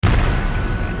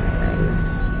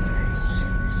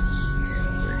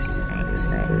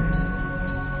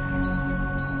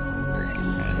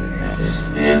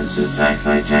This is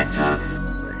Sci-Fi Tech Talk.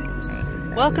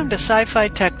 Welcome to Sci-Fi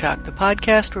Tech Talk, the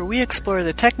podcast where we explore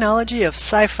the technology of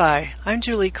sci-fi. I'm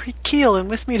Julie Keel, and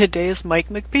with me today is Mike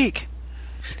McPeak.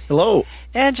 Hello.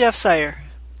 And Jeff Sire.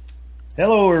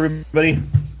 Hello, everybody.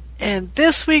 And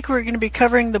this week we're going to be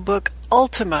covering the book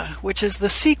Ultima, which is the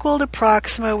sequel to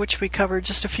Proxima, which we covered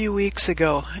just a few weeks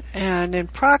ago. And in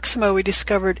Proxima we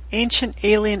discovered ancient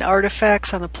alien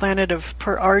artifacts on the planet of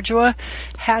Per Ardua,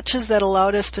 hatches that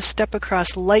allowed us to step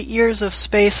across light years of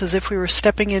space as if we were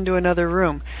stepping into another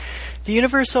room. The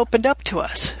universe opened up to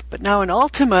us, but now in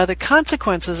Ultima, the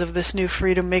consequences of this new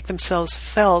freedom make themselves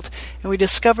felt, and we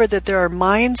discover that there are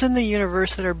minds in the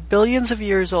universe that are billions of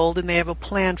years old, and they have a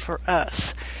plan for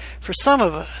us, for some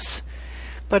of us.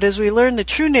 But as we learn the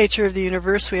true nature of the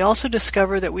universe, we also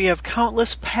discover that we have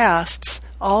countless pasts,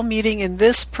 all meeting in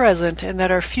this present, and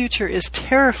that our future is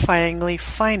terrifyingly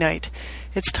finite.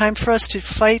 It's time for us to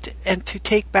fight and to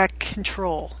take back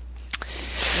control.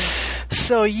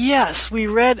 So yes, we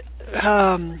read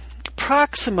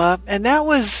Proxima, and that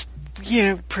was,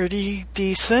 pretty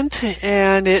decent,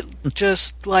 and it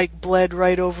just bled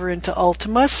right over into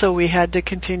Ultima, so we had to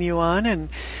continue on,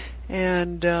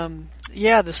 and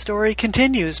the story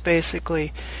continues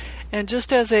basically. And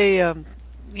just as a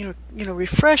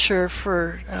refresher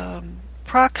for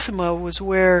Proxima was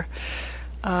where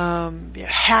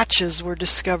hatches were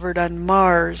discovered on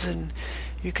Mars, and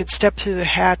you could step through the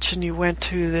hatch and you went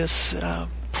to this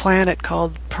planet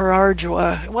called Per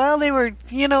Ardua. Well, they were,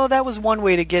 that was one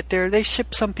way to get there. They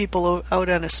shipped some people out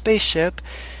on a spaceship.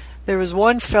 There was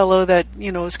one fellow that,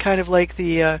 was kind of like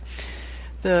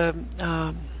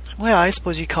I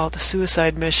suppose you call it the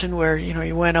suicide mission, where,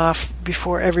 he went off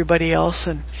before everybody else.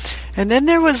 And then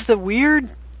there was the weird,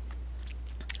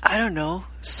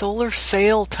 solar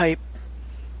sail type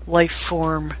life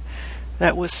form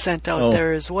that was sent out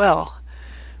there as well,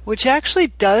 which actually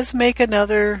does make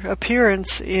another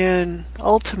appearance in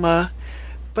Ultima,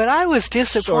 but I was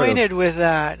disappointed with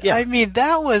that. Yeah. I mean,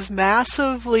 that was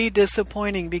massively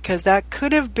disappointing, because that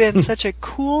could have been such a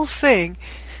cool thing,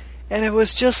 and it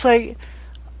was just like,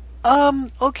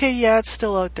 okay, yeah, it's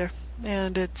still out there,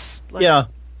 and it's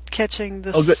catching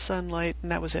the sunlight,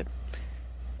 and that was it.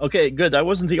 Okay, good. I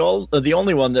wasn't the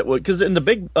only one that would, because in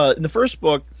the first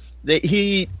book,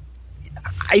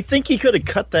 I think he could have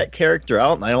cut that character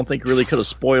out, and I don't think really could have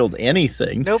spoiled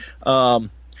anything. Nope.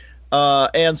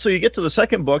 And so you get to the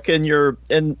second book, and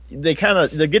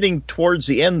they're getting towards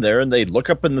the end there, and they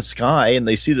look up in the sky and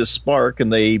they see this spark,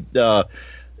 and they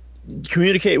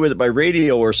communicate with it by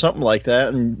radio or something like that,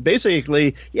 and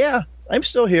basically, I'm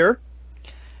still here.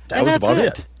 That was about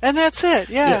it. And that's it.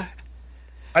 Yeah.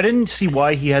 I didn't see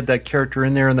why he had that character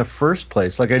in there in the first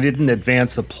place. I didn't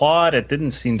advance the plot. It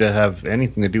didn't seem to have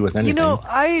anything to do with anything.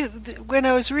 When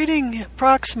I was reading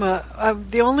Proxima,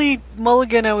 the only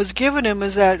mulligan I was giving him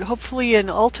is that hopefully in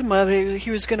Ultima he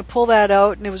was going to pull that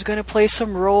out, and it was going to play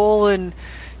some role in,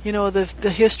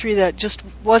 the history that just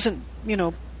wasn't,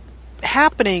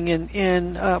 happening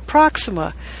in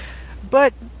Proxima.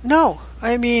 But no,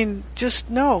 I mean, just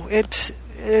no.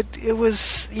 It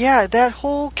was, that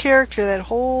whole character, that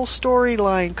whole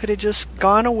storyline could have just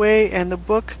gone away, and the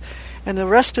book and the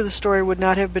rest of the story would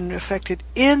not have been affected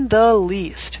in the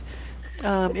least.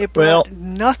 It brought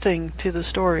nothing to the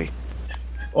story.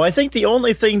 Well, I think the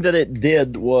only thing that it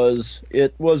did was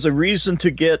it was a reason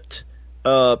to get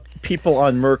people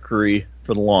on Mercury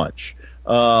for the launch.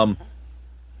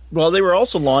 They were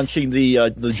also launching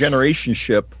the Generation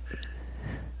ship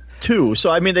too, so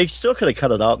I mean, they still could have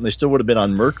cut it out, and they still would have been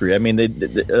on Mercury. I mean,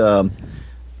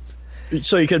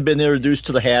 so you could have been introduced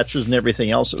to the hatches and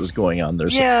everything else that was going on there.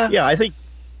 Yeah, so, I think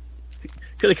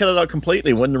could have cut it out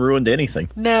completely. Wouldn't have ruined anything.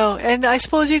 No, and I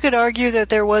suppose you could argue that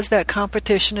there was that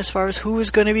competition as far as who was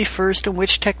going to be first and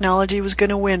which technology was going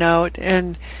to win out,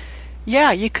 and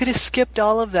you could have skipped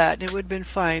all of that and it would have been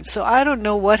fine. So I don't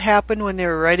know what happened when they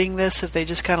were writing this, if they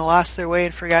just kind of lost their way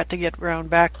and forgot to get around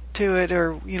back to it,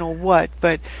 or what,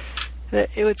 but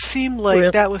it would seem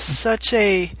like that was such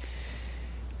a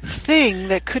thing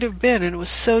that could have been, and it was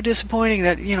so disappointing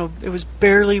that it was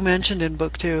barely mentioned in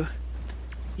book 2.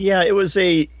 Yeah, it was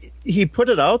he put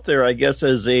it out there, I guess,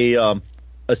 as a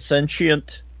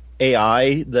sentient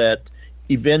AI that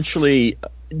eventually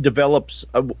develops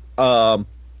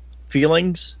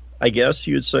feelings, I guess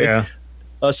you'd say. Yeah.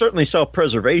 Certainly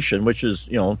self-preservation, which is,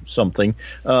 something,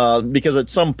 because at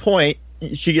some point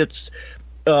she gets,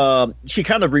 she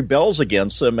kind of rebels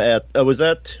against them I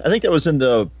think that was in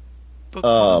the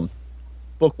book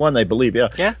 1, I believe,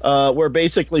 yeah. Where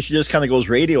basically she just kind of goes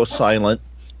radio silent,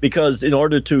 because in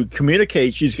order to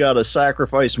communicate, she's got to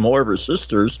sacrifice more of her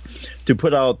sisters to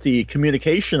put out the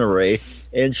communication array.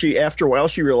 And after a while,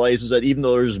 she realizes that even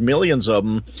though there's millions of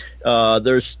them,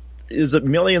 there's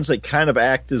millions that kind of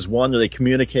act as one, or they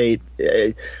communicate.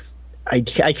 I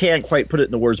can't quite put it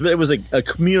into words, but it was a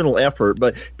communal effort.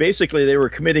 But basically,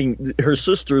 her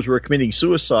sisters were committing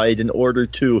suicide in order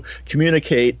to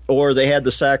communicate, or they had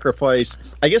to sacrifice.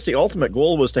 I guess the ultimate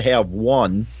goal was to have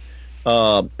one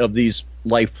of these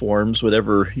life forms,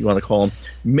 whatever you want to call them,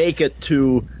 make it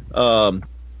to Per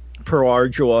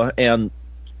Ardua and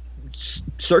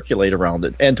circulate around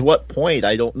it. And to what point,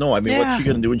 I don't know. I mean, what's she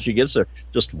going to do when she gets there?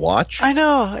 Just watch? I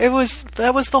know.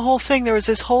 That was the whole thing. There was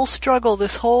this whole struggle,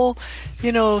 this whole,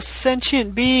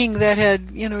 sentient being that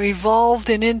had, evolved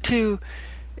and into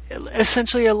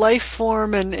essentially a life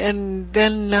form and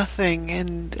then nothing.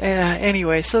 And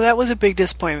anyway, so that was a big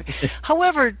disappointment.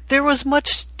 However, there was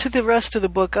much to the rest of the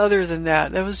book other than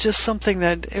that. That was just something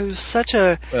that it was such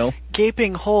a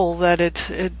gaping hole that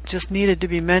it just needed to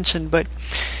be mentioned. But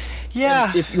yeah,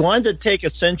 and if you wanted to take a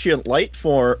sentient life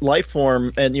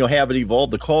form and have it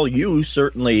evolve to call, you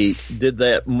certainly did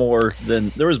that more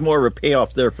than there was more of a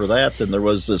payoff there for that than there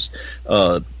was this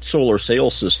solar sail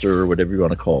sister or whatever you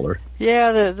want to call her.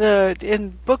 Yeah, in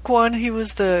book 1 he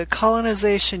was the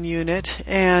colonization unit,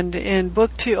 and in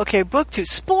book 2,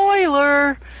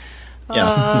 spoiler.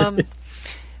 Yeah.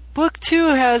 Book 2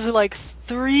 has like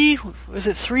 3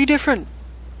 different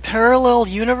parallel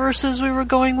universes we were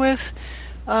going with.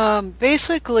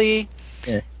 Basically,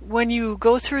 when you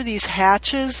go through these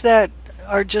hatches that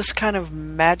are just kind of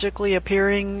magically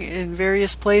appearing in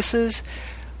various places,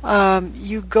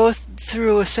 you go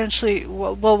through essentially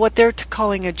what they're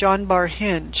calling a John Bar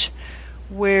hinge,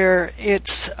 where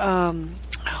it's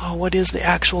what is the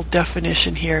actual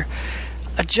definition here?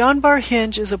 A John Bar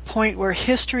hinge is a point where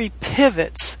history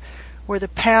pivots, where the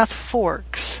path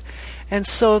forks. And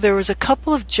so there was a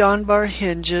couple of John Bar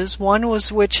hinges. One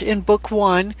was which in book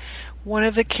 1, one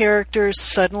of the characters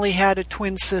suddenly had a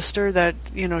twin sister that,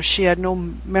 she had no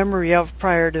memory of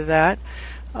prior to that.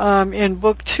 In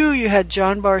book 2, you had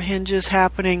John Bar hinges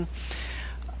happening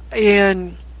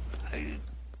in,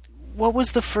 what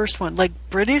was the first one? Like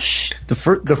British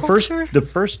culture? The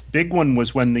first big one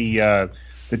was when the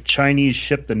Chinese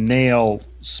ship, the Nail,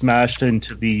 smashed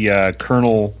into the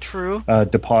kernel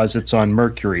deposits on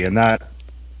Mercury, and that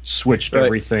switched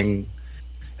everything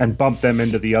and bumped them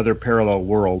into the other parallel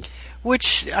world.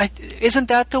 Which isn't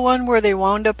that the one where they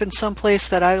wound up in some place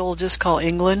that I will just call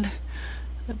England,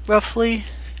 roughly?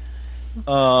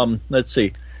 Let's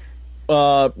see.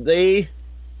 There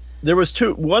was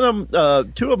two. One of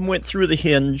them, 2 of them went through the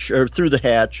hinge or through the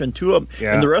hatch, and 2 of them,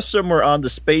 and the rest of them were on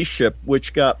the spaceship,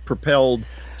 which got propelled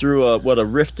through a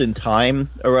rift in time,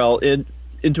 or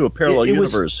into a parallel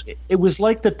universe. It was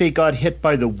like that they got hit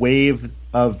by the wave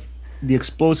of the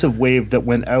explosive wave that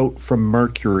went out from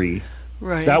Mercury.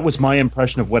 Right. That was my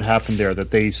impression of what happened there.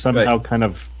 That they somehow kind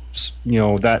of,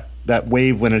 that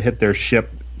wave when it hit their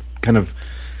ship, kind of,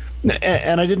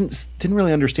 and I didn't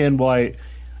really understand why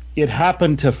it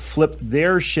happened to flip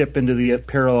their ship into the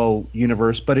parallel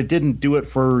universe, but it didn't do it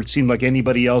for, it seemed like,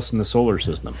 anybody else in the solar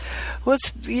system. Well,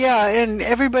 and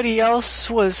everybody else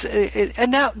was,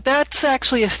 and that's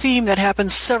actually a theme that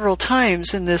happens several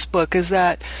times in this book, is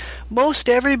that most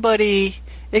everybody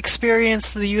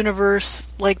experienced the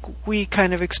universe like we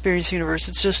kind of experience the universe.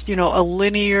 It's just, a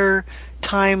linear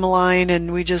timeline,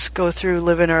 and we just go through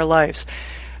living our lives.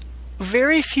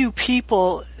 Very few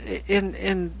people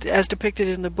in as depicted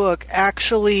in the book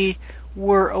actually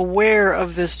were aware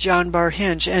of this John Bar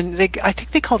hinge, and I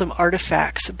think they called them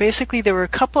artifacts. Basically, there were a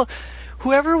couple.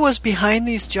 Whoever was behind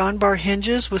these John Bar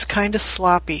hinges was kind of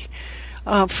sloppy.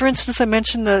 For instance, I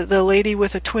mentioned the lady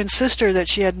with a twin sister that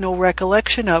she had no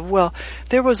recollection of. Well,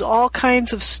 there was all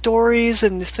kinds of stories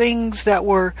and things that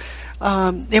were,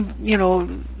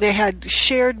 they had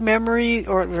shared memory,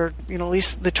 or at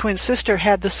least the twin sister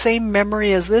had the same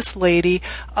memory as this lady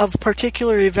of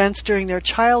particular events during their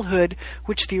childhood,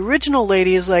 which the original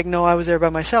lady is like, no, I was there by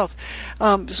myself.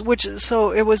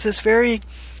 So it was this very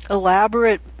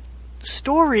elaborate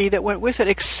story that went with it,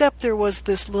 except there was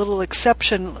this little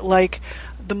exception, like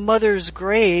the mother's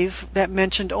grave that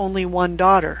mentioned only one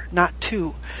daughter, not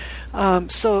 2.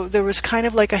 So there was kind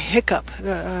of like a hiccup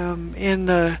in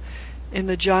the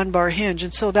John Bar hinge,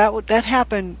 and so that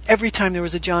happened every time there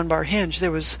was a John Bar hinge. There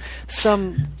was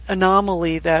some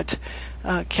anomaly that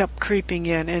kept creeping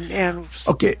in, and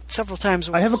several times.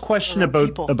 I have a question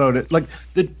about it. Like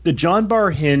the John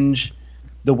Bar hinge,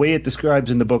 the way it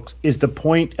describes in the books, is the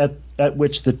point at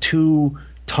which the 2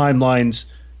 timelines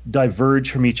diverge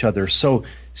from each other. So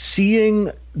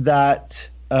seeing that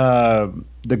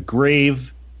the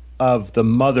grave of the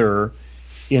mother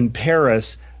in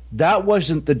Paris, that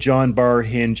wasn't the John Bar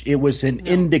hinge. It was an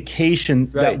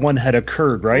indication that one had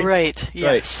occurred, right? Right,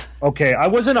 yes. Right. Okay, I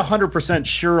wasn't 100%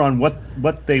 sure on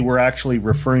what they were actually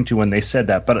referring to when they said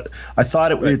that, but I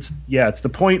thought it's the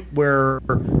point where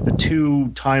the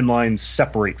two timelines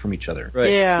separate from each other.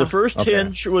 Right. Yeah. The first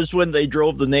hinge was when they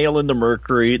drove the nail into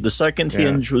Mercury. The second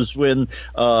hinge was when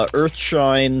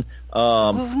Earthshine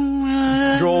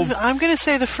drove. I'm going to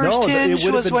say the first hinge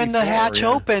was when the hatch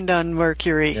opened on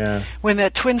Mercury, when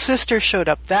that twin sister showed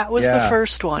up. That was the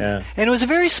first one, and it was a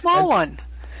very small one.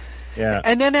 Yeah,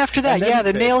 and then after that,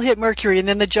 the nail hit Mercury, and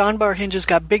then the John Bar hinges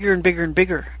got bigger and bigger and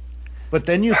bigger. But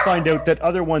then you find out that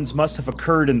other ones must have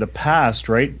occurred in the past,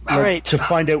 right? Right. To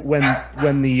find out when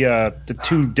the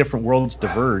two different worlds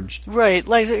diverged. Right.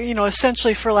 Like,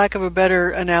 essentially, for lack of a better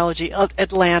analogy,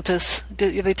 Atlantis.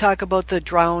 They talk about the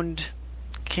drowned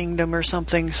kingdom or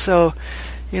something. So,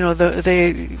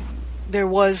 there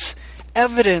was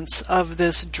evidence of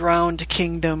this drowned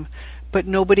kingdom, but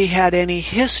nobody had any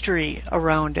history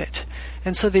around it.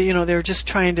 And so they were just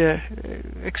trying to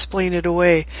explain it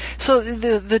away. So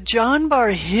the John Bar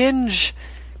hinge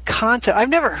concept, I've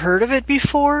never heard of it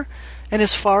before, and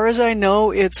as far as I know,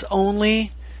 it's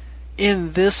only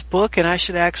in this book, and I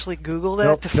should actually Google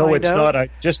that to find out. No,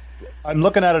 it's not. I'm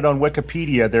looking at it on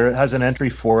Wikipedia. There has an entry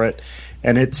for it,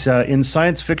 and it's in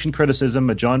science fiction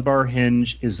criticism, a John Bar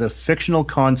hinge is a fictional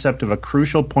concept of a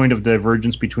crucial point of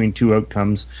divergence between two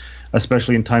outcomes,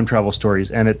 especially in time travel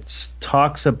stories, and it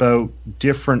talks about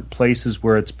different places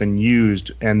where it's been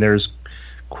used, and there's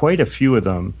quite a few of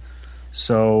them.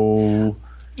 So,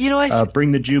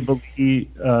 Bring the Jubilee,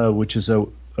 which is a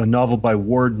novel by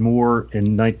Ward Moore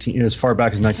as far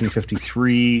back as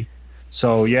 1953.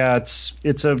 So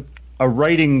it's a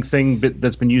writing thing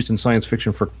that's been used in science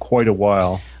fiction for quite a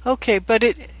while. Okay, but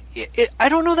I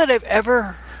don't know that I've ever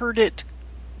heard it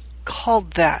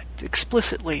called that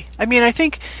explicitly. I mean, I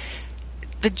think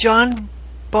the John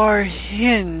Bar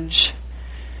hinge.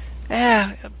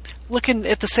 Looking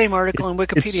at the same article on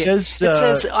Wikipedia, it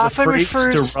says often the phrase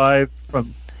refers derived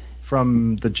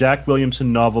from the Jack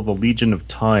Williamson novel *The Legion of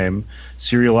Time*,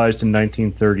 serialized in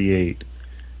 1938.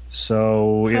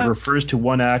 So it refers to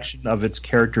one action of its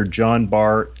character John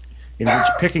Bar, in which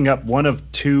picking up one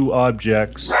of two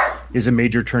objects is a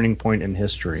major turning point in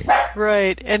history.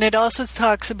 Right, and it also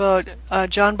talks about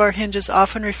John Bar hinges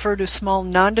often refer to small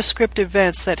nondescript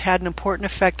events that had an important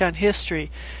effect on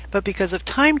history, but because of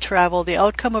time travel, the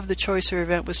outcome of the choice or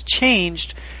event was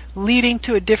changed, leading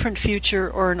to a different future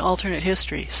or an alternate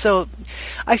history. So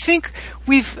I think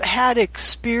we've had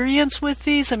experience with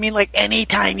these. I mean, like any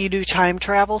time you do time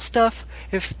travel stuff,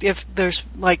 if there's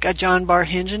like a John Bar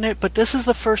hinge in it, but this is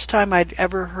the first time I'd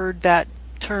ever heard that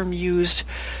term used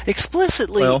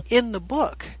explicitly in the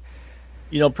book.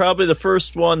 Probably the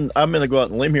first one, I'm going to go out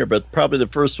on a limb here, but probably the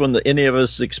first one that any of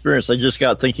us experienced. I just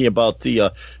got thinking about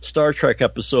the Star Trek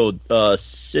episode,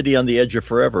 City on the Edge of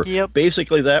Forever. Yep.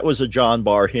 Basically, that was a John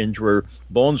Bar hinge where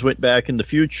Bones went back in the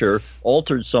future,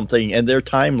 altered something, and their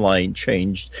timeline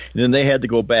changed. And then they had to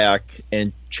go back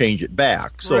and change it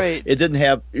back. So it didn't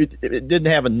have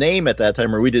a name at that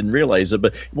time, or we didn't realize it.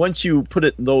 But once you put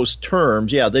it in those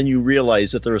terms, then you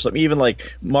realize that there was something. Even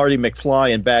like Marty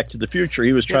McFly in Back to the Future,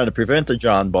 he was trying to prevent a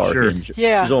John Bar hinge.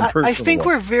 Yeah, his own I think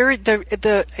one. we're very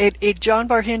a John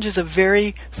Bar hinge is a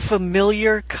very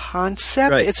familiar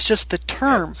concept. Right. It's just the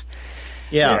term.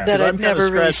 Yeah, that I've I'm never kind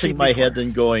of really scratching seen my before. head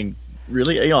and going,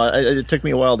 really? It took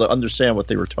me a while to understand what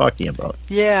they were talking about.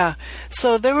 Yeah.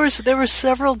 So there were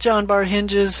several John Bar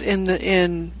hinges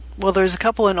there's a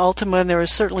couple in Ultima, and there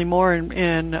was certainly more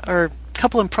or a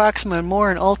couple in Proxima and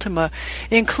more in Ultima,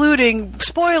 including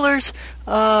spoilers.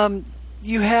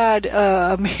 You had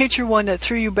a major one that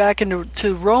threw you back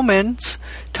into Romans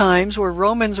times, where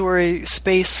Romans were a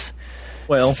space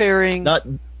faring.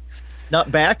 Not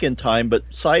back in time, but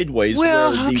sideways,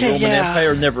 where the Roman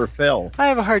Empire never fell. I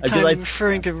have a hard time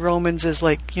referring to Romans as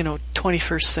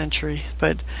 21st century,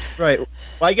 but right. Well,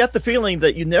 I got the feeling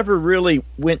that you never really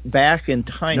went back in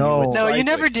time. No, you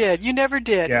never did. You never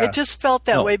did. Yeah. It just felt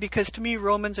that way because to me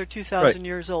Romans are 2,000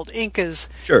 years old. Incas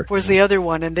Sure. was the other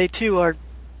one, and they too are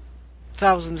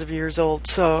thousands of years old.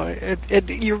 So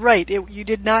you're right. You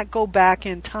did not go back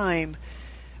in time.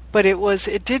 But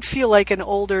it did feel like an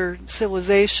older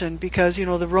civilization because,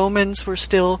 the Romans were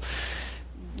still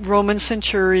Roman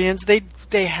centurions. There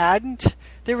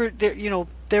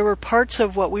were parts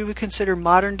of what we would consider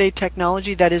modern day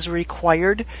technology that is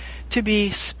required to be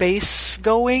space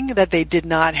going that they did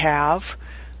not have.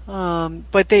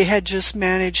 But they had just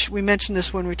managed, we mentioned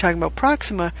this when we were talking about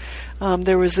Proxima,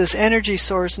 there was this energy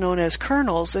source known as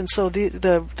kernels, and so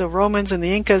the Romans and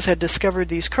the Incas had discovered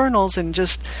these kernels and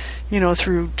just,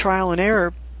 through trial and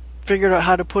error, figured out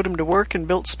how to put them to work and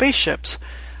built spaceships.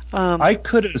 I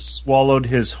could have swallowed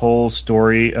his whole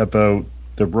story about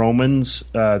the Romans,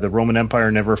 the Roman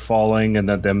Empire never falling, and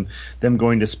that them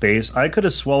going to space. I could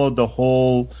have swallowed the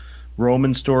whole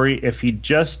Roman story if he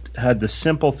just had the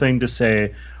simple thing to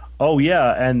say, oh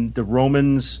yeah, and the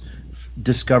Romans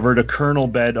discovered a kernel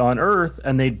bed on Earth,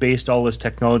 and they based all this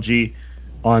technology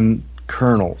on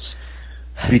kernels.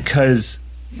 Because,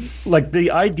 like,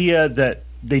 the idea that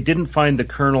they didn't find the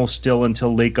kernel still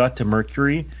until they got to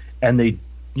Mercury, and they,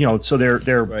 so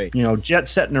they're right. Jet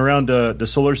setting around the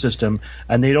solar system,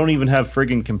 and they don't even have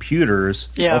friggin' computers.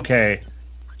 Yeah. Okay,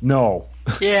 no.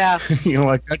 Yeah.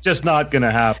 That's just not going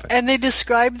to happen. And they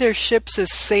describe their ships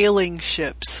as sailing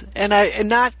ships, and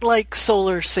not like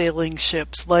solar sailing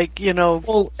ships, like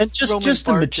Well, and just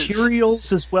the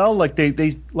materials as well. Like they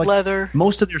like leather.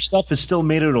 Most of their stuff is still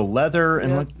made out of leather,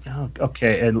 and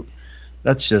okay, and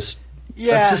that's just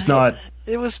not.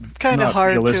 It was kind of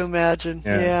hard realistic to imagine.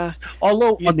 Yeah.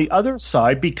 Although on the other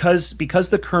side, because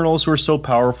the kernels were so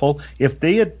powerful, if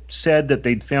they had said that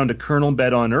they'd found a kernel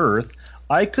bed on Earth,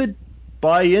 I could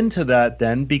buy into that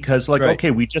then, because okay,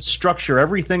 we just structure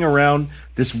everything around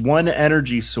this one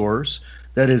energy source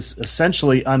that is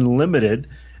essentially unlimited,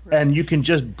 and you can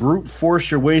just brute force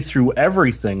your way through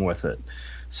everything with it.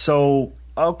 So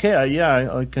okay,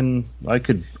 I could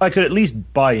at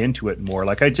least buy into it more.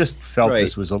 Like, I just felt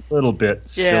this was a little bit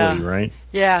silly, right?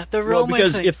 Yeah, the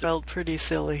Roman thing felt pretty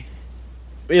silly.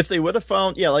 If they would have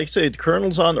found, like I said,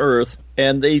 kernels on Earth,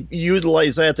 and they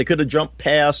utilized that, they could have jumped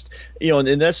past, and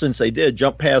in essence they did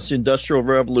jump past the Industrial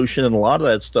Revolution and a lot of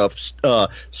that stuff,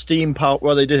 steam power.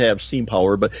 Well, they did have steam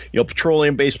power, but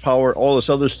petroleum-based power, all this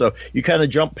other stuff. You kind of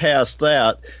jump past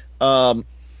that, and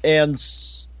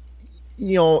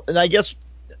I guess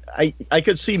I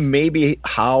could see maybe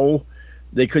how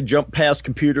they could jump past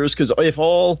computers, because if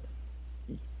all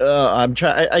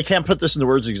I can't put this into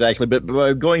words exactly, but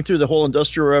by going through the whole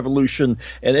Industrial Revolution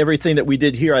and everything that we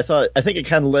did here, I think it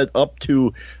kind of led up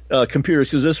to computers,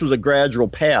 because this was a gradual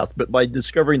path. But by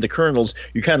discovering the kernels,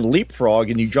 you kind of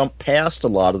leapfrog and you jump past a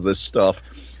lot of this stuff.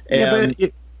 And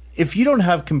but if you don't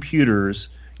have computers,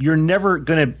 you're never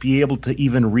going to be able to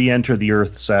even re-enter the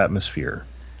Earth's atmosphere.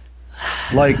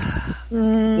 Like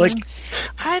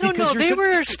I don't know. They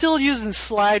were still using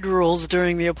slide rules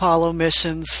during the Apollo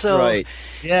missions, so right.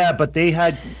 Yeah, but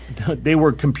they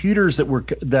were computers that were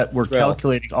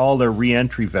calculating all their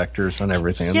re-entry vectors and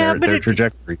everything, and their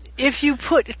trajectory. If you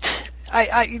put,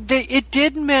 it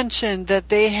did mention that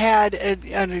they had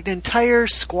an entire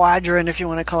squadron, if you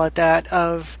want to call it that,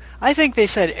 of, I think they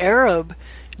said, Arab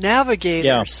navigators.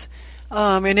 Yeah.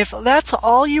 And if that's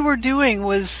all you were doing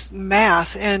was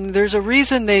math, and there's a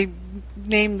reason they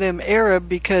named them Arab,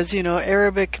 because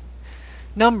Arabic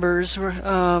numbers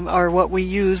are what we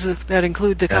use that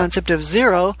include the concept of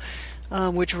zero,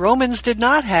 which Romans did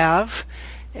not have,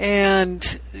 and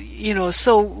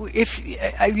so if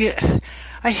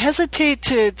I hesitate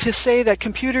to say that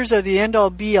computers are the end all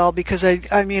be all, because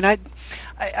I've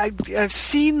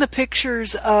seen the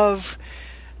pictures of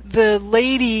the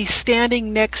lady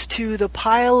standing next to the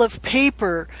pile of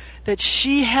paper that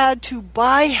she had to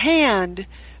by hand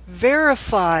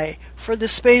verify for the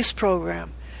space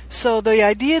program. So the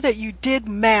idea that you did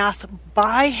math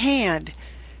by hand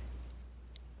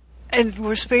and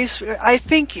were space, I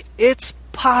think it's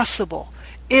possible.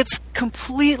 It's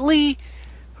completely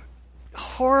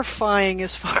horrifying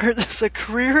as far as a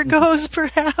career goes,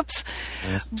 perhaps,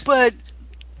 but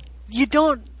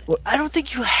I don't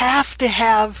think you have to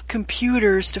have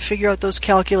computers to figure out those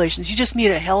calculations. You just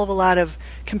need a hell of a lot of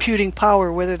computing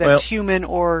power, whether that's human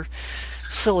or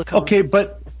silicon. Okay,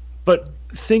 but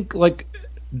think like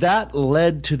that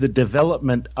led to the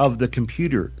development of the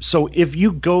computer. So if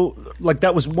you go, like,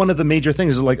 that was one of the major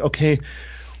things, like, okay,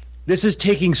 this is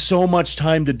taking so much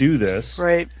time to do this,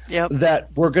 right? Yep. That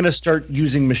we're going to start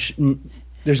using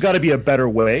there's got to be a better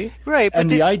way, right? And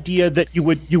the idea that you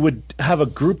would have a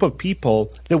group of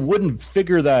people that wouldn't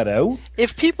figure that out,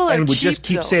 if people are and would cheap, just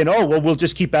keep saying, "Oh, well, we'll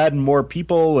just keep adding more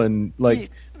people," and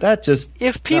that just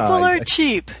if people are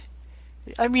cheap.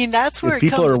 I mean, that's where it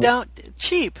comes down.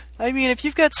 Cheap. I mean, if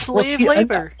you've got slave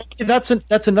labor, that's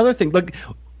another thing. Like,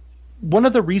 one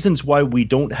of the reasons why we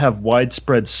don't have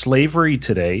widespread slavery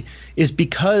today is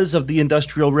because of the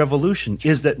Industrial Revolution.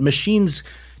 Is that machines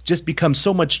just become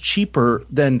so much cheaper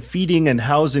than feeding and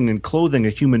housing and clothing a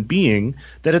human being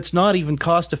that it's not even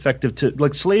cost effective to,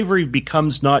 like, slavery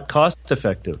becomes not cost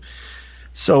effective.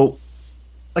 So,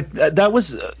 like that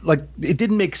was like it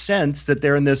didn't make sense that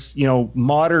they're in this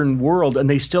modern world and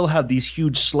they still have these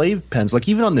huge slave pens. Like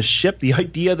even on the ship, the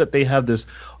idea that they have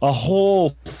a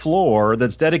whole floor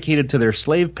that's dedicated to their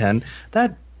slave pen,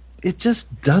 that it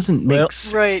just doesn't make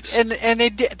sense. Right, and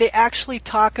they actually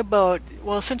talk about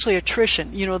essentially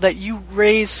attrition. That you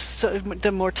raise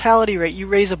the mortality rate. You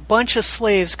raise a bunch of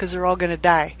slaves because they're all going to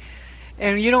die.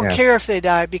 And you don't care if they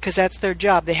die because that's their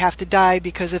job. They have to die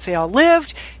because if they all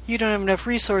lived, you don't have enough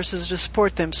resources to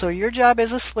support them. So your job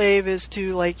as a slave is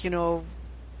to,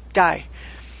 die.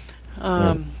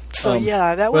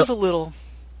 That was a little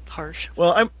harsh.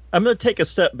 Well, I'm going to take a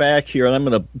step back here, and I'm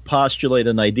going to postulate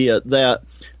an idea that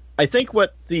I think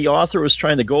what the author was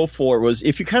trying to go for was,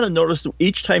 if you kind of noticed,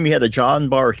 each time you had a John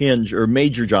bar hinge or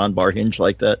major John bar hinge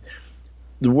like that,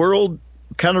 the world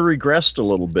kind of regressed a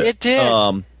little bit. It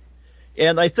did.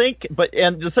 And I think,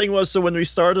 and the thing was, so when we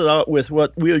started out with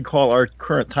what we would call our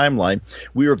current timeline,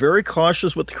 we were very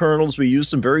cautious with the kernels. We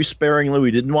used them very sparingly. We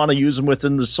didn't want to use them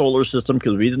within the solar system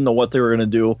because we didn't know what they were going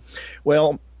to do.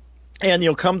 Well, and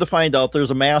you'll come to find out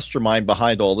there's a mastermind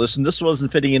behind all this, and this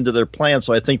wasn't fitting into their plan.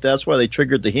 So I think that's why they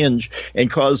triggered the hinge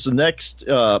and caused the next,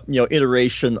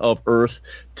 iteration of Earth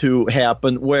to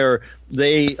happen, where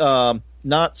they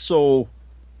not so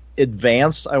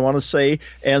advanced, I want to say,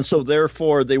 and so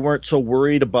therefore they weren't so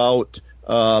worried about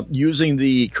using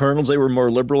the kernels. They were more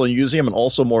liberal in using them, and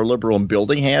also more liberal in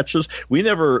building hatches. We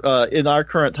never, in our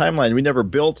current timeline, we never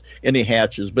built any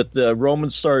hatches, but the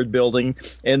Romans started building,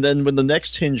 and then when the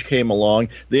next hinge came along,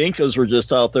 the Incas were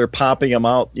just out there popping them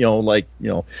out,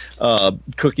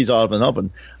 cookies out of an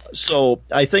oven. So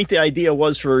I think the idea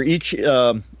was for each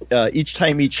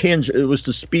time each hinge, it was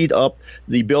to speed up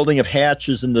the building of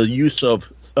hatches and the use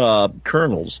of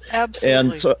kernels.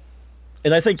 Absolutely.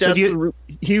 And I think that's what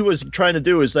he was trying to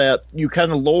do, is that you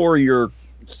kind of lower your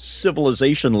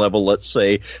civilization level, let's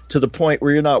say, to the point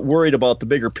where you're not worried about the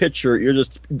bigger picture. You're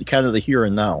just kind of the here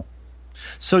and now.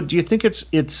 So do you think it's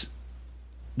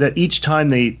that each time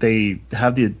they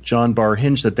have the John bar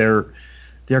hinge, that they're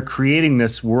creating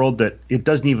this world that it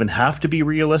doesn't even have to be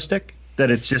realistic, that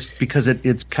it's just because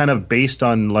it's kind of based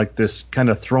on like this kind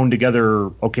of thrown together,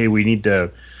 okay, we need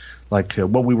to,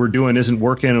 what we were doing isn't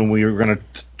working and we were going to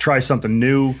try something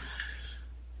new?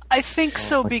 I think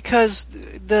so, because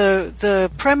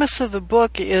the premise of the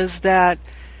book is that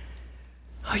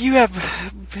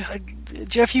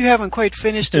Jeff, you haven't quite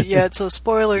finished it yet, so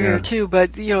spoiler here too,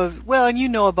 but and you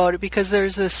know about it because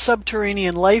there's this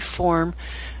subterranean life form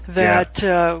that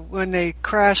when they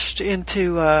crashed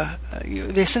into,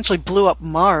 they essentially blew up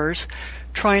Mars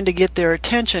trying to get their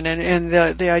attention. And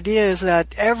the idea is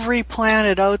that every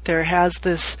planet out there has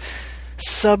this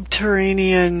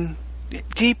subterranean,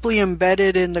 deeply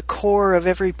embedded in the core of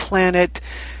every planet,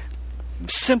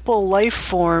 simple life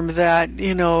form that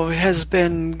has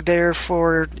been there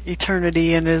for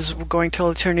eternity and is going till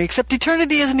eternity. Except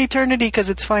eternity isn't eternity because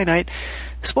it's finite.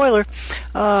 Spoiler.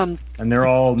 And they're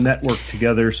all networked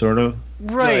together, sort of.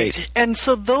 Right. And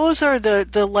so those are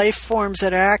the life forms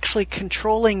that are actually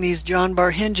controlling these John bar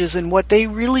hinges, and what they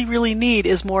really, really need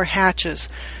is more hatches.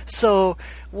 So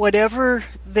whatever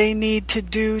they need to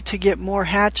do to get more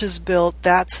hatches built,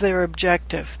 that's their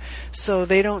objective. So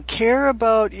they don't care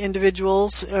about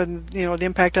individuals and the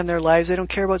impact on their lives. They don't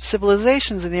care about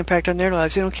civilizations and the impact on their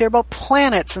lives. They don't care about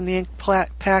planets and the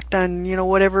impact on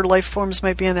whatever life forms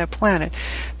might be on that planet.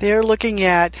 They're looking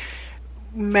at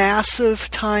massive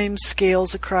time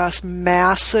scales across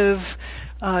massive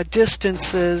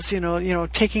distances.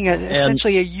 Taking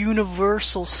essentially a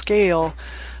universal scale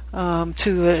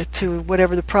to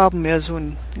whatever the problem is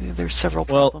when there's several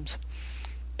problems.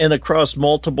 And across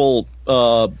multiple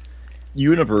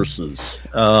universes,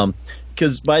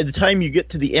 because by the time you get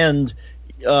to the end,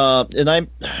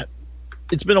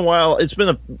 it's been a while. It's been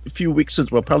a few weeks since,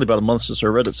 probably about a month since I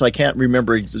read it, so I can't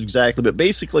remember exactly. But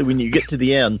basically, when you get to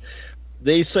the end,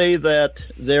 they say that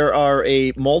there are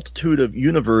a multitude of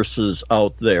universes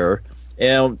out there,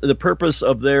 and the purpose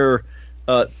of their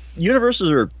universes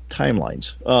are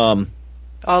timelines.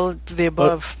 All of the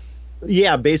above.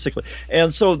 Yeah, basically.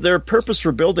 And so their purpose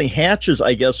for building hatches,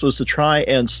 I guess, was to try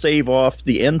and stave off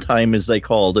the end time, as they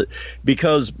called it,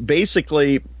 because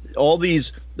basically all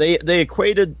these they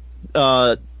equated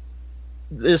what do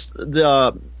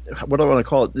I want to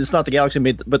call it? It's not the galaxy,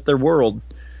 but their world,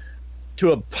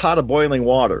 to a pot of boiling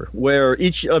water, where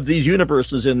each of these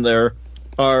universes in there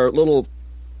are little.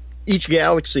 Each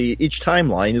galaxy, each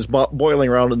timeline is boiling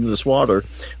around in this water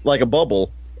like a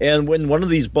bubble, and when one of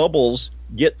these bubbles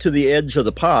get to the edge of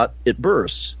the pot, it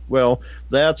bursts. Well,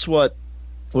 that's what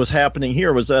was happening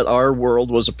here, was that our world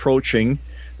was approaching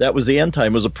that was the end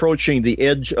time, was approaching the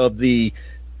edge of the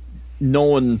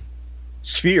known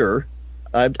sphere.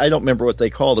 I don't remember what they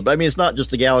called it, but I mean, it's not just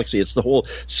the galaxy, it's the whole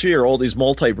sphere, all these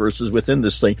multiverses within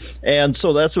this thing. And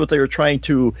so that's what they were trying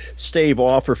to stave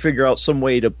off or figure out some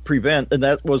way to prevent, and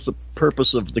that was the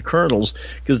purpose of the kernels,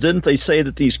 because didn't they say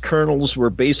that these kernels were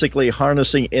basically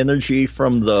harnessing energy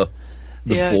from the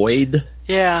void?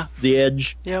 Yeah. The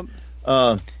edge? Yep.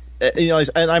 And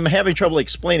I'm having trouble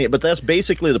explaining it, but that's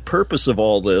basically the purpose of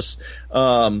all this.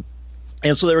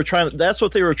 And so that's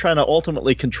what they were trying to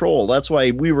ultimately control. That's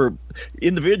why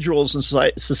individuals and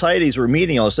societies were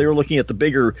meeting on this. They were looking at the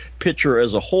bigger picture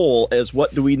as a whole, as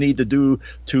what do we need to do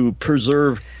to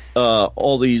preserve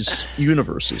all these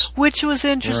universes. Which was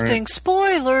interesting. Right.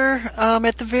 Spoiler,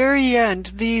 at the very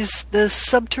end, the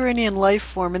subterranean life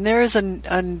form, and there is a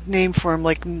name for him,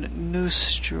 like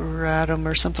Nostratum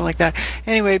or something like that.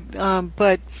 Anyway,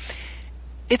 but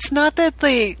it's not that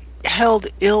they held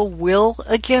ill will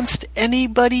against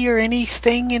anybody or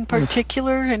anything in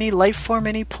particular, any life form,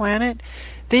 any planet.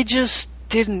 They just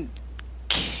didn't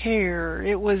care.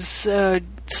 It was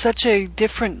such a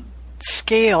different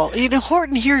scale.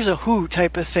 Horton hears a who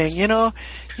type of thing, you got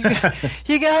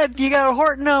a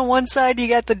Horton on one side, you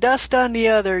got the dust on the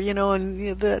other,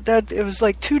 and that it was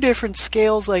like two different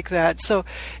scales like that. So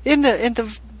in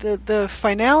the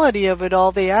finality of it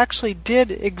all, they actually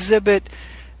did exhibit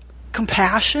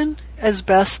compassion as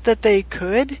best that they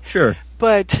could. Sure.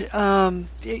 But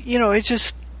they were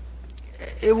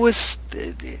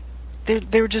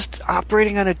just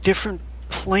operating on a different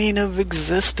plane of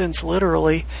existence,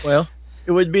 literally. Well,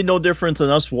 it would be no different than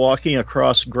us walking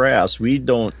across grass. We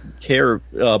don't care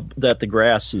that the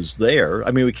grass is there.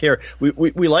 I mean, we care.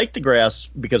 We like the grass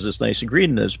because it's nice and green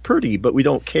and it's pretty, but we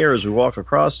don't care as we walk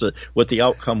across it what the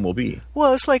outcome will be.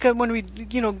 Well, it's like when we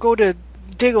go to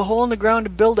dig a hole in the ground to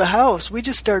build a house. We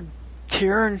just start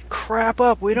tearing crap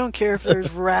up. We don't care if there's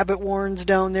rabbit warrens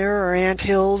down there or ant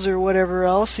hills or whatever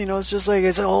else. It's just like,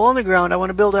 it's a hole in the ground. I want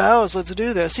to build a house. Let's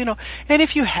do this. And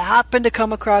if you happen to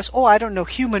come across,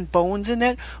 human bones in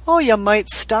that, you might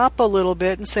stop a little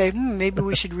bit and say, maybe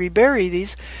we should rebury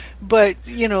these. But,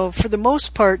 for the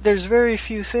most part, there's very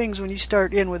few things when you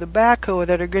start in with a backhoe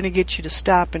that are going to get you to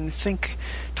stop and think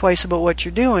twice about what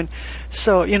you're doing.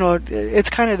 So, it's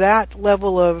kind of that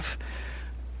level of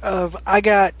I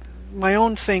got my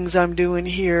own things I'm doing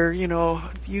here.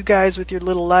 You guys with your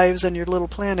little lives and your little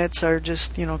planets are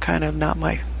just, kind of not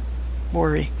my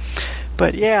worry.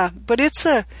 But yeah, but it's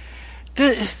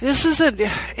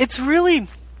really,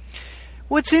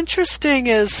 what's interesting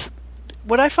is,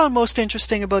 what I found most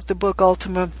interesting about the book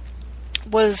Ultima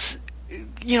was,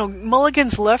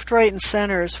 Mulligan's left, right, and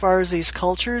center as far as these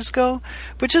cultures go,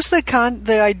 but just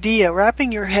the idea,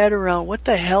 wrapping your head around what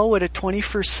the hell would a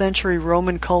 21st century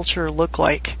Roman culture look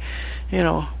like?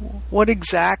 What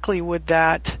exactly would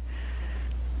that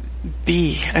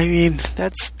be? I mean,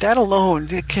 that alone,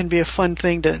 it can be a fun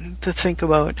thing to think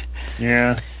about.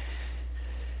 Yeah.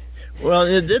 Well,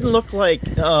 it didn't look like.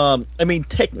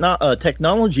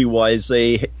 Technology-wise,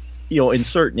 they, in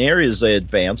certain areas they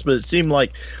advanced, but it seemed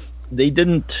like they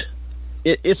didn't.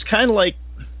 It's kind of like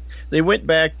they went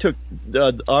back, took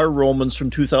our Romans from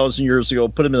 2,000 years ago,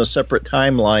 put them in a separate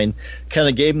timeline, kind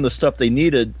of gave them the stuff they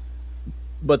needed,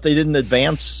 but they didn't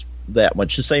advance that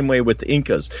much. The same way with the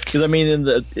Incas, because I mean,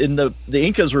 the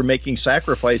Incas were making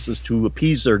sacrifices to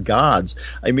appease their gods.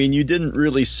 I mean, you didn't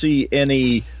really see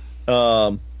any.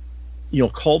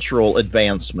 Cultural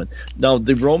advancement. Now,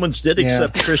 the Romans did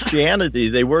accept Christianity.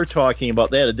 They were talking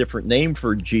about, they had a different name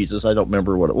for Jesus. I don't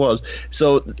remember what it was.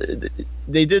 So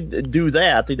they did do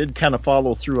that. They did kind of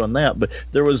follow through on that. But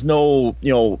there was no,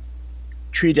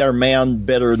 treat our man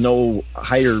better, no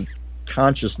higher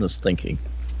consciousness thinking.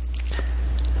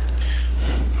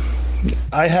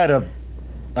 I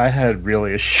had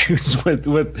really issues with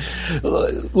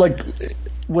like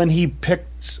when he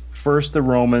picked first the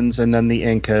Romans and then the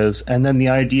Incas, and then the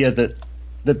idea that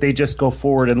they just go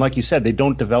forward and, like you said, they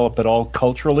don't develop at all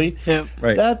culturally. Yeah,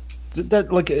 right.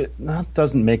 That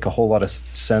doesn't make a whole lot of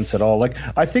sense at all. Like,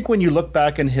 I think when you look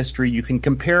back in history, you can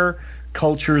compare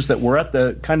cultures that were at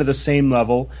the kind of the same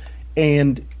level,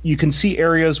 and you can see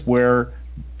areas where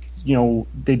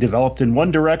they developed in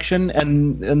one direction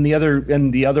and the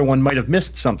other one might have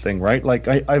missed something, right? Like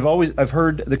I've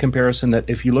heard the comparison that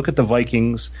if you look at the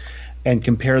Vikings and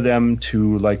compare them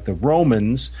to like the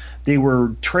Romans, they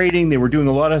were trading, they were doing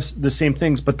a lot of the same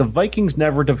things, but the Vikings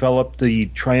never developed the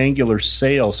triangular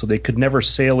sail, so they could never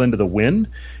sail into the wind,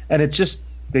 and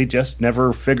they just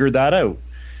never figured that out.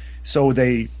 So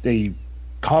they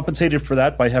compensated for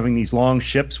that by having these long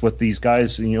ships with these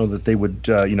guys, that they would,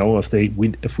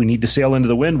 if we need to sail into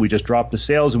the wind, we just drop the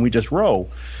sails and we just row.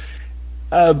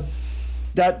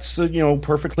 That's a,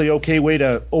 perfectly okay way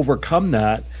to overcome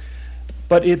that.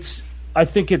 But I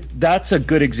think that's a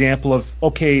good example of,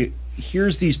 okay,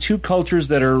 here's these two cultures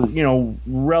that are,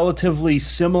 relatively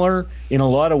similar in a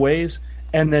lot of ways,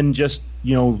 and then just,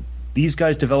 these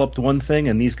guys developed one thing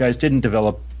and these guys didn't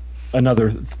develop another,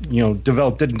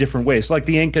 developed it in different ways. Like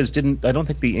the Incas I don't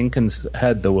think the Incans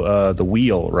had the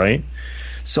wheel, right?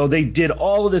 So they did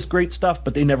all of this great stuff,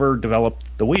 but they never developed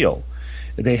the wheel.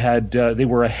 They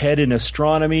were ahead in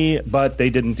astronomy, but they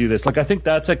didn't do this. Like, I think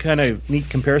that's a kind of neat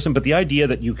comparison, but the idea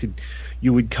that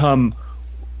you would come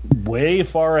way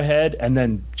far ahead and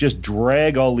then just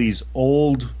drag all these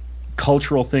old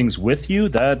cultural things with you,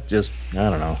 that just, I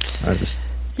don't know.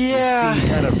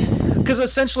 Yeah. Because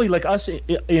essentially, like us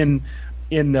in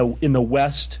the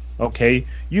West, okay,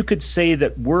 you could say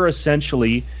that we're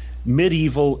essentially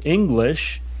medieval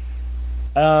English.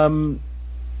 We're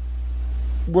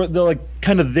like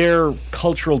kind of their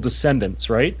cultural descendants,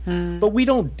 right? But we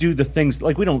don't do the things,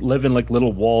 like we don't live in like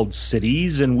little walled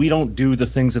cities, and we don't do the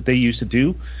things that they used to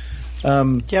do.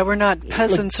 We're not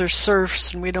peasants or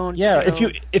serfs, and we don't. Yeah,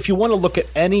 if you want to look at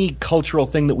any cultural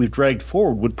thing that we've dragged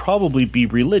forward, would probably be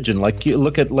religion. Like you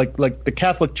look at like the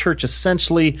Catholic Church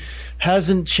essentially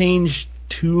hasn't changed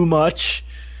too much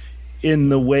in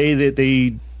the way that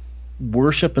they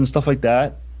worship and stuff like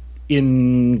that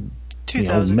in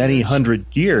many years. hundred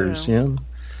years.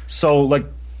 So like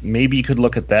maybe you could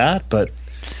look at that, but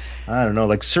I don't know.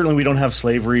 Like certainly we don't have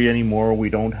slavery anymore. We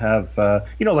don't have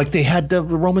like they had the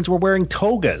Romans were wearing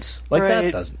togas. Like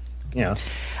right. That doesn't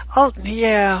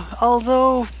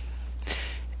Although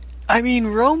I mean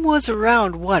Rome was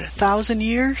around 1,000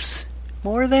 years?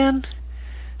 More than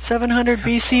 700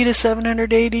 BC to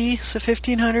 700 AD, so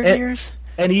 1,500 years.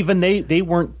 And even they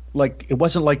weren't like, it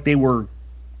wasn't like they were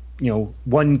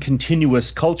one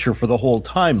continuous culture for the whole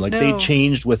time. Like they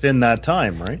changed within that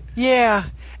time, right? Yeah,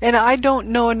 and I don't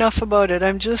know enough about it.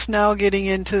 I'm just now getting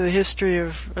into the history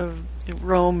of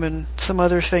Rome and some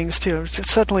other things too.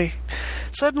 Suddenly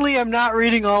I'm not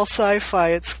reading all sci-fi.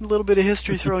 It's a little bit of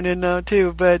history thrown in now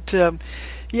too. But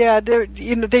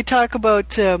they talk about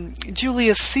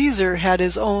Julius Caesar had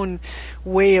his own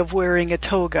way of wearing a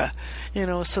toga.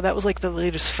 So that was like the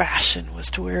latest fashion, was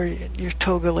to wear your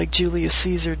toga like Julius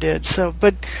Caesar did. So,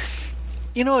 but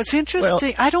it's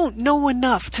interesting. Well, I don't know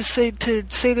enough to say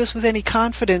this with any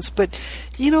confidence, but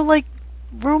like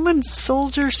Roman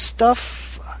soldier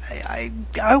stuff, I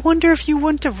wonder if you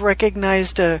wouldn't have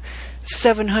recognized a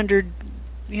 700,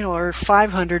 or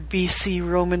 500 BC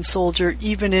Roman soldier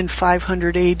even in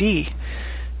 500 AD.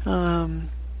 I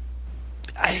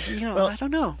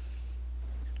don't know.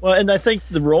 Well, and I think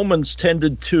the Romans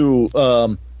tended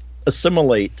to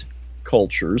assimilate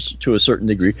cultures to a certain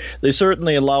degree. They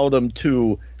certainly allowed them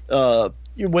to,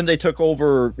 when they took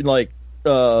over, like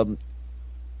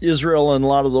Israel and a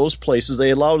lot of those places, they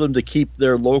allowed them to keep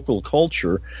their local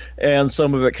culture, and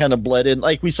some of it kind of bled in.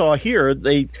 Like we saw here,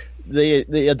 they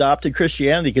adopted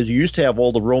Christianity because you used to have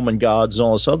all the Roman gods and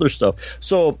all this other stuff.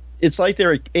 So it's like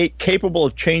they're capable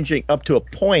of changing up to a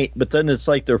point, but then it's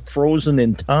like they're frozen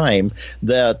in time,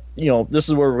 that this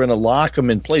is where we're going to lock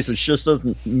them in place, which just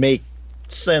doesn't make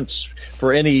sense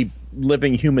for any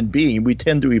living human being. We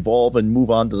tend to evolve and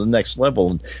move on to the next level,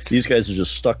 and these guys are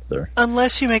just stuck there.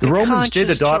 Unless you make a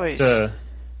conscious choice. The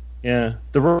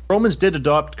Romans did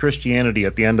adopt Christianity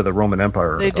at the end of the Roman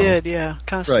Empire. They did, yeah.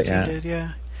 Constantine did,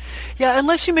 yeah. Yeah,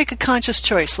 unless you make a conscious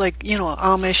choice, like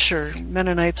Amish or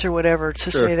Mennonites or whatever,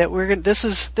 to say that we're going. This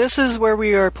is where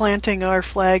we are planting our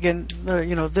flag, and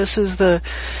this is the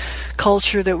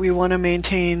culture that we want to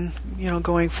maintain,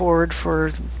 going forward for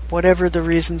whatever the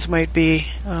reasons might be.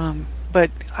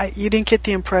 But you didn't get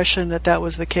the impression that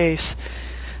was the case.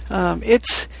 It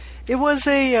was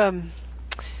a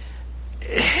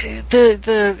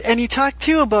and you talked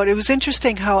too about, it was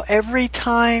interesting how every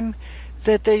time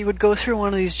that they would go through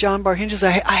one of these John Bar hinges. I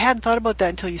hadn't thought about that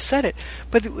until you said it.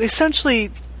 But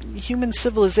essentially, human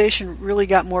civilization really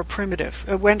got more primitive.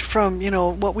 It went from,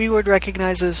 what we would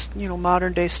recognize as,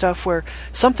 modern day stuff where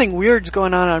something weird's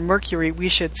going on Mercury, we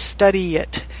should study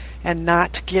it and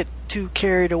not get too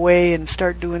carried away and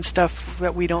start doing stuff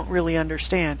that we don't really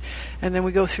understand. And then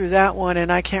we go through that one,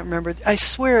 and I can't remember. I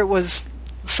swear it was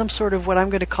some sort of what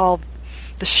I'm going to call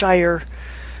the Shire,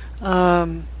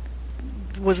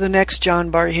 was the next John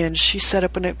Bar Hinge.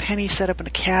 Penny set up an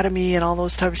academy and all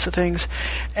those types of things.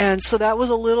 And so that was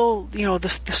a little,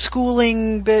 the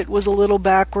schooling bit was a little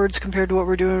backwards compared to what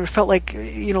we're doing. It felt like,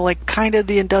 like kind of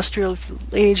the industrial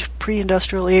age,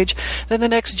 pre-industrial age. Then the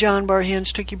next John Bar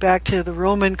Hinge took you back to the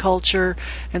Roman culture,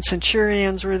 and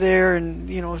centurions were there,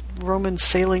 and, Roman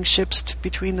sailing ships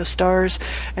between the stars.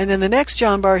 And then the next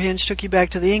John Bar Hinge took you back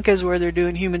to the Incas, where they're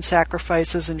doing human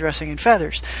sacrifices and dressing in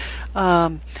feathers.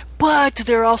 But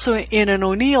they're also in an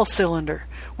O'Neill cylinder,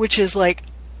 which is like,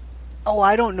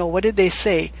 I don't know, what did they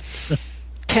say?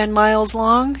 10 miles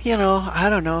long? I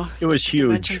don't know. It was huge.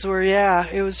 Dimensions were,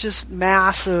 it was just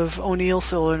massive O'Neill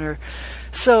cylinder.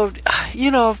 So,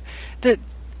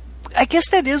 I guess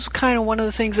that is kind of one of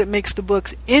the things that makes the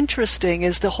books interesting,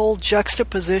 is the whole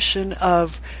juxtaposition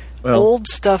of old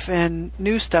stuff and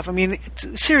new stuff. I mean,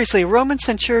 seriously, Roman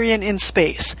centurion in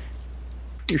space.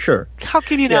 Sure. How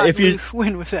can you not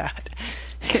win with that?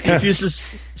 If you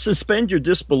suspend your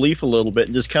disbelief a little bit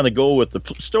and just kind of go with the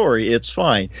story, it's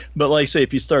fine. But like I say,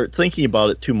 if you start thinking about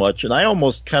it too much, and I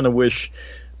almost kind of wish,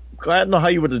 I don't know how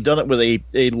you would have done it with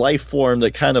a life form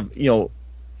that kind of,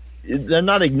 they're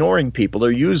not ignoring people,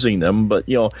 they're using them. But,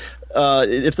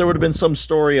 if there would have been some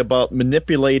story about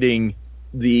manipulating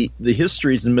the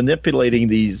histories and manipulating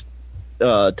these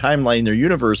timeline, their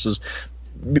universes,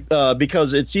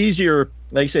 because it's easier.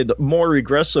 Like I say, the more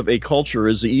regressive a culture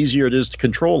is, the easier it is to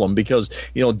control them, because,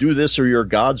 do this or your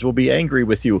gods will be angry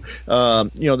with you.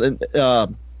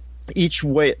 Each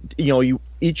way,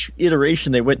 each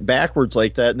iteration they went backwards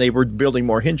like that, and they were building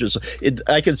more hinges.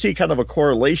 I can see kind of a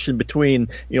correlation between,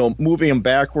 moving them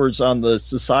backwards on the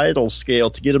societal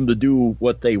scale to get them to do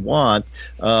what they want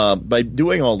by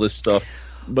doing all this stuff.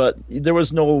 But there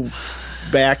was no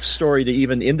backstory to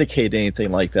even indicate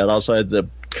anything like that outside the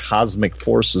cosmic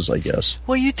forces, I guess.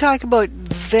 Well, you talk about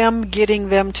them getting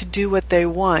them to do what they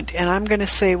want, and I'm going to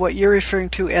say what you're referring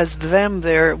to as them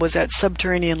there was that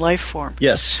subterranean life form.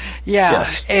 Yes. Yeah,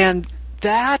 yes. And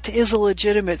that is a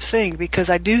legitimate thing, because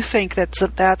I do think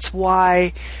that's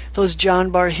why those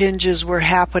John Bar Hinges were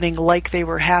happening like they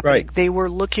were happening. Right. They were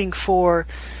looking for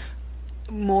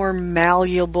more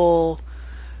malleable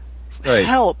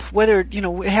help, whether it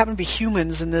happened to be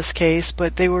humans in this case,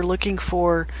 but they were looking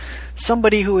for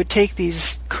somebody who would take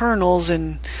these kernels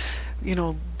and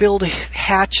build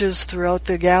hatches throughout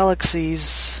the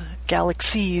galaxies.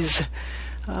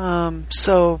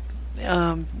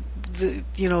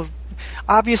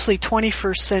 Obviously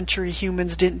 21st century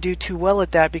humans didn't do too well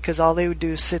at that, because all they would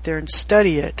do is sit there and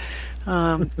study it.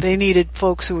 They needed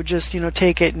folks who would just,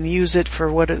 take it and use it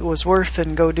for what it was worth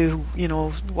and go do,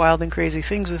 wild and crazy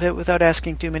things with it without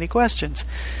asking too many questions.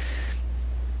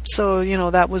 So,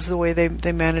 that was the way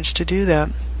they managed to do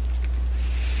that.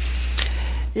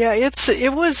 Yeah,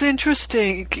 it was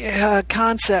interesting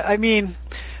concept. I mean,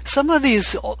 some of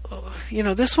these,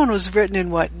 this one was written in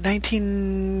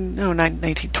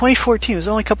 2014. It was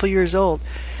only a couple of years old.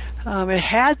 It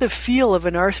had the feel of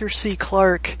an Arthur C.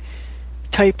 Clarke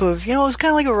type of, it was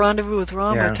kind of like a Rendezvous with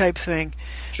Rama type thing.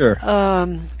 Sure.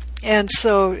 And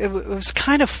so it was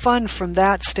kind of fun from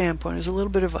that standpoint. It was a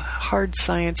little bit of a hard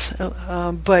science,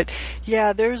 but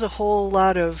yeah, there's a whole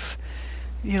lot of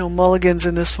mulligans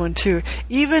in this one too.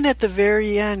 Even at the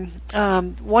very end,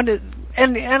 and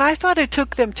I thought it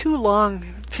took them too long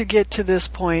to get to this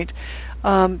point.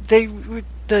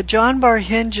 The John Bar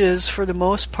Hinges, for the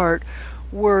most part,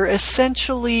 were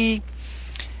essentially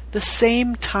the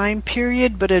same time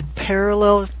period, but a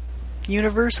parallel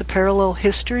universe, a parallel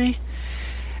history.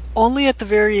 Only at the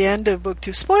very end of Book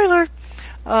 2, spoiler,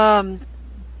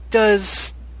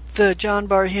 does the John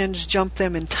Bar Hinge jump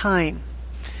them in time.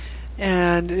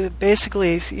 And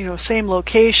basically, same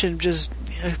location, just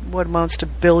what amounts to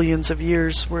billions of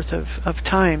years worth of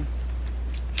time.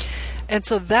 And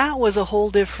so that was a whole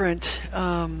different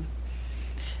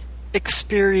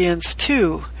experience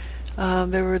too.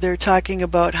 They're talking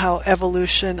about how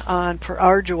evolution on Per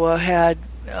Ardua had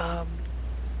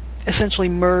essentially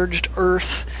merged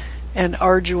Earth and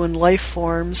Arduan life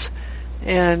forms,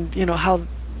 and how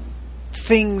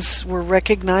things were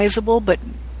recognizable but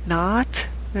not.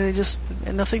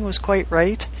 Nothing was quite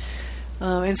right.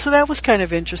 And so that was kind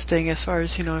of interesting as far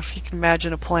as, if you can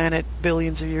imagine a planet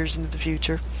billions of years into the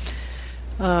future.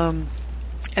 And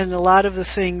a lot of the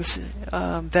things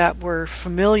that were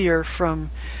familiar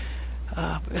from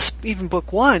even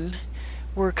Book 1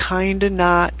 were kind of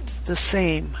not the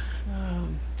same.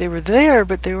 They were there,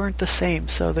 but they weren't the same,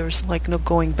 so there was no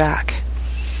going back.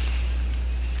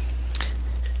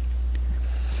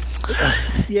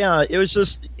 Yeah, it was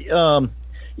just...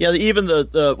 even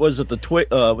the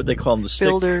what they call them, the stick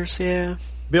builders,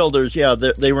 builders. Yeah,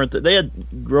 they weren't. They had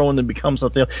grown and become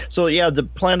something else. So yeah, the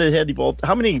planet had evolved.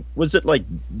 How many was it? Like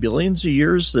billions of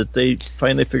years that they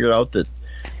finally figured out that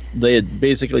they had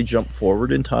basically jumped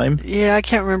forward in time. Yeah, I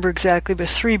can't remember exactly, but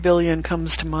 3 billion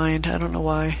comes to mind. I don't know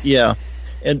why. Yeah.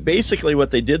 And basically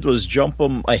what they did was jump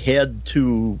them ahead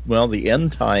to, well, the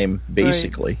end time,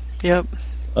 basically. Right.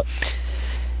 Yep.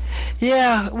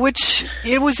 Yeah, which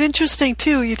it was interesting,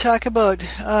 too. You talk about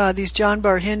these John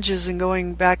bar hinges and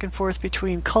going back and forth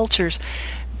between cultures.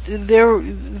 There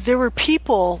were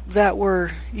people that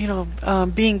were,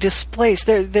 being displaced.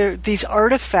 These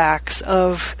artifacts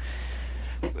of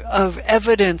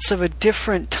evidence of a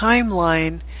different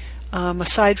timeline,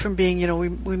 aside from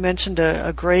being, we mentioned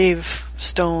a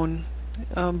gravestone,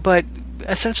 but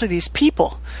essentially these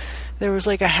people. There was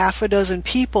like a half a dozen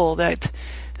people that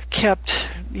kept,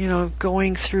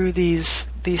 going through these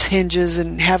hinges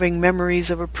and having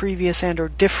memories of a previous and or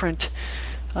different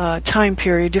time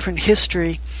period, different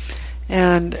history,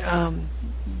 and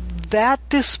that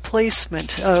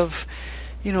displacement of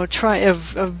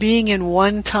of being in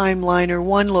one timeline or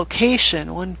one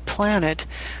location, one planet,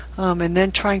 and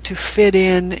then trying to fit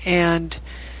in and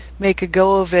make a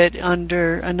go of it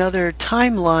under another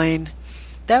timeline.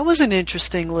 That was an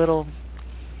interesting little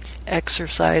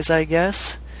exercise, I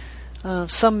guess.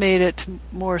 Some made it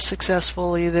more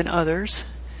successfully than others.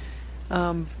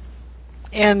 And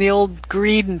the old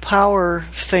greed and power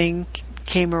thing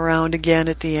came around again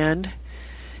at the end.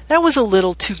 That was a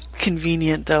little too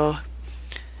convenient, though.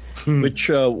 Which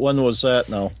one was that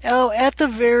now? Oh, at the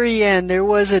very end, there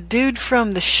was a dude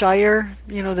from the Shire,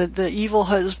 the evil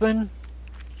husband,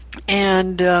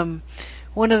 and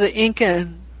one of the Inca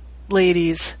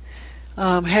ladies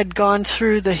had gone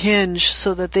through the hinge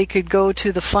so that they could go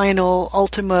to the final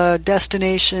Ultima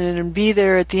destination and be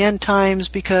there at the end times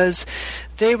because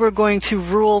they were going to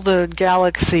rule the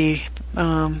galaxy,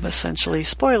 essentially.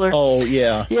 Spoiler. Oh,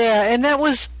 yeah. Yeah, and that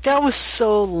was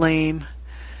so lame.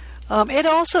 It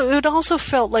also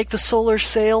felt like the solar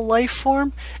sail life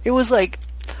form. It was like,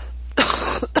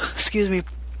 excuse me.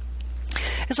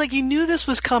 It's like you knew this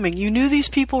was coming. You knew these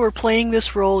people were playing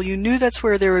this role. You knew that's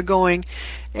where they were going,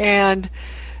 and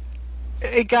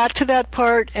it got to that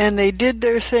part, and they did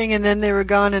their thing, and then they were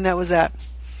gone, and that was that.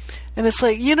 And it's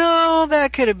like, that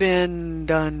could have been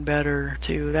done better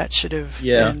too. That should have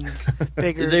been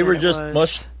bigger. They were than just it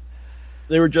was.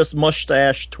 They were just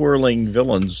mustache twirling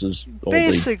villains, is all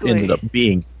basically they ended up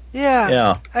being.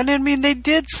 Yeah. And I mean, they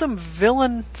did some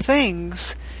villain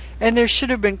things, and there should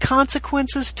have been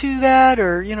consequences to that,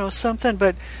 or something.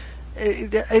 But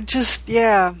it just,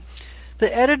 the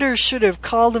editors should have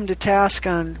called them to task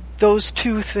on those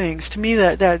two things. To me,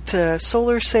 that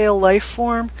solar sail life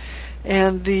form,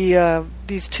 and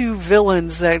these two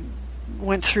villains that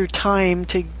went through time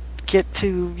to get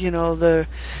to the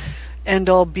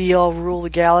end-all be-all rule the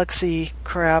galaxy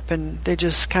crap, and they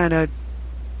just kind of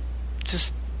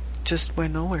just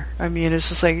went nowhere. I mean, it's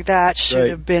just like that should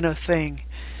have been a thing.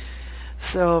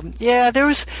 So there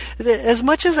was, as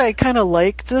much as I kind of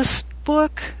like these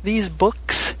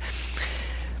books,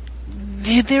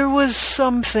 there was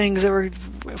some things that were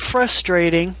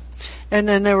frustrating, and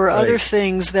then there were other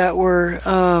things that were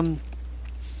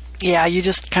you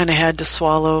just kind of had to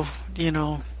swallow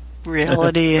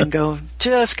reality and go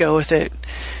with it.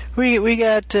 We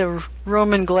got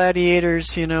Roman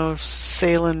gladiators,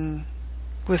 sailing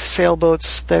with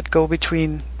sailboats that go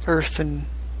between Earth and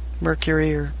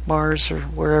Mercury or Mars or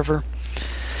wherever.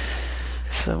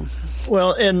 So,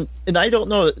 well, and I don't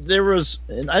know. There was,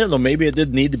 and I don't know. Maybe it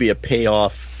didn't need to be a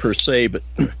payoff per se, but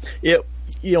it,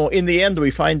 in the end, we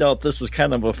find out this was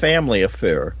kind of a family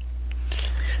affair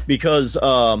because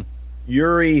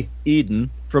Yuri Eden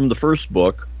from the first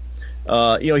book.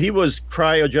 He was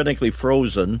cryogenically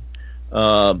frozen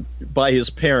by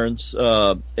his parents,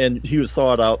 and he was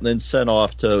thawed out and then sent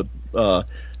off to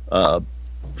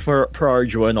Per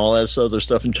Ardua and all that other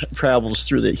stuff, and travels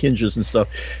through the hinges and stuff.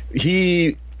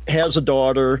 He has a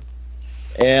daughter,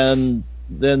 and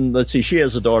then, let's see, she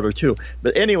has a daughter too.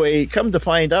 But anyway, come to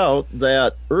find out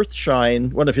that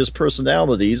Earthshine, one of his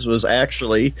personalities, was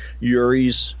actually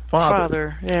Yuri's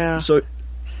father. So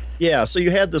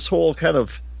you had this whole kind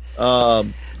of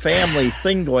family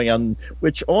thing going on,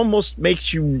 which almost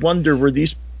makes you wonder, were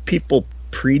these people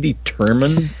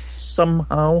predetermined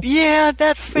somehow? Yeah,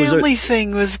 that family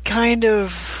thing was kind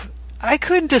of, I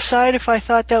couldn't decide if I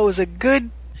thought that was a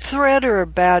good thread or a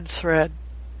bad thread.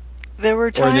 There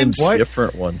were times, or a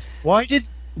different one. Why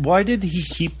did he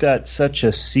keep that such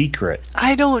a secret?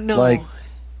 I don't know. Like,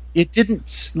 it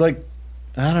didn't,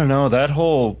 I don't know, that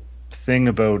whole thing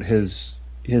about his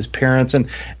his parents and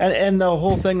the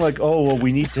whole thing, like, oh well,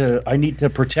 I need to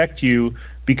protect you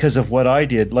because of what I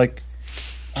did. Like,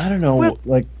 I don't know,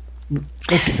 like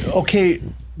okay,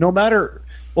 no matter.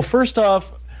 Well, first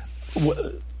off,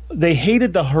 they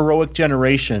hated the heroic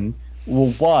generation.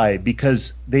 Well, why?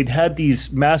 Because they'd had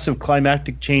these massive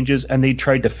climactic changes and they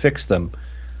tried to fix them.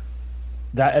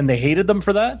 And they hated them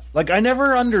for that? Like, I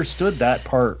never understood that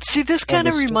part. See, this kind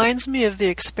of reminds me of The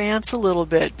Expanse a little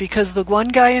bit, because the one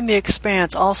guy in The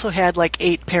Expanse also had like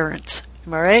 8 parents.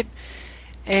 Am I right?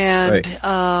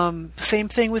 And same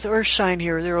thing with Earthshine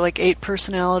here. There were like 8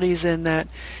 personalities in that.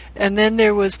 And then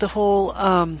there was the whole,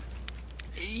 the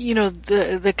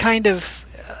kind of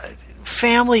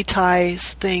family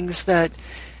ties things that,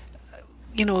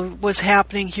 was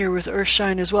happening here with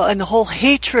Earthshine as well. And the whole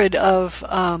hatred of...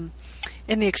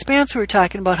 in The Expanse, we were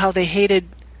talking about how they hated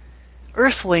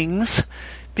Earthlings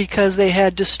because they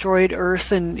had destroyed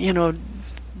Earth and,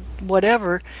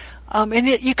 whatever. And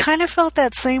you kind of felt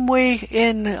that same way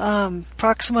in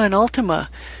Proxima and Ultima.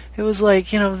 It was like,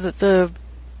 the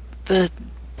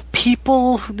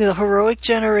people, the heroic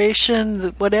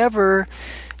generation, whatever,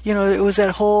 it was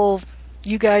that whole,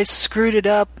 you guys screwed it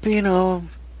up,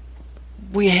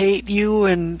 we hate you,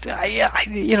 and,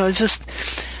 it's just...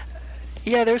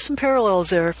 Yeah, there's some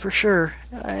parallels there for sure.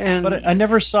 But I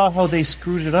never saw how they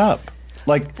screwed it up.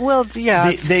 Like, well,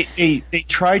 yeah, they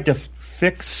tried to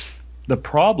fix the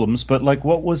problems, but like,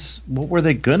 what were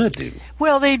they gonna do?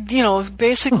 Well, they,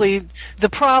 basically the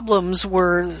problems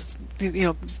were,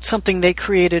 something they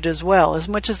created as well. As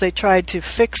much as they tried to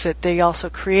fix it, they also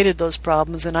created those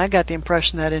problems, and I got the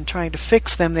impression that in trying to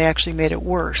fix them, they actually made it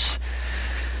worse.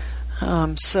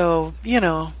 So,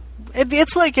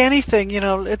 it's like anything,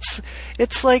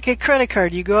 it's like a credit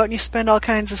card. You go out and you spend all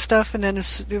kinds of stuff, and then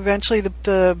eventually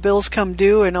the bills come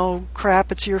due, and oh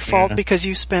crap, it's your fault because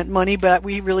you spent money, but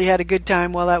we really had a good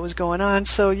time while that was going on.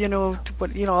 So,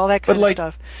 all that kind of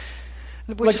stuff.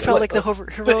 Which felt like the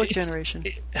heroic generation.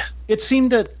 It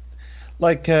seemed that,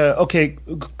 like,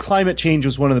 climate change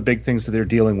was one of the big things that they're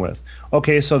dealing with.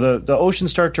 Okay, so the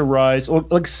oceans start to rise.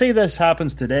 Like, say this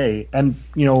happens today, and,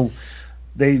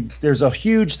 there's a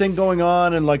huge thing going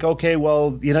on, and like, okay,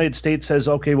 well, the United States says,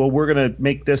 okay, well, we're going to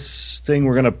make this thing,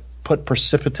 we're going to put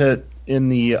precipitate in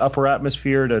the upper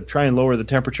atmosphere to try and lower the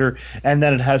temperature, and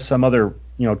then it has some other,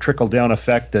 trickle down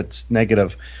effect that's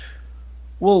negative.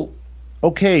 Well,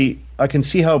 okay, I can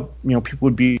see how, people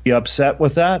would be upset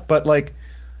with that, but like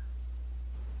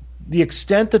the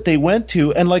extent that they went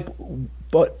to, and like,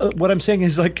 but what I'm saying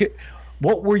is, like,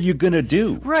 what were you going to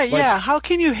do? Right, like, yeah. How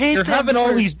can you hate them? You're having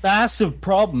all these massive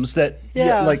problems that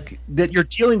that you're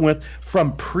dealing with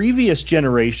from previous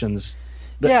generations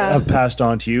that have passed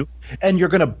on to you, and you're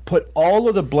going to put all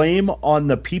of the blame on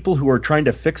the people who are trying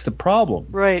to fix the problem.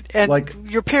 Right, and like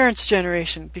your parents'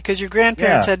 generation, because your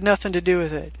grandparents had nothing to do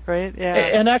with it, right? Yeah.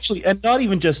 And actually, and not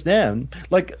even just then,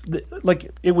 like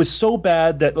it was so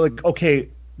bad that, like, okay,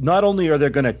 not only are they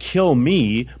going to kill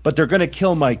me, but they're going to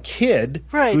kill my kid,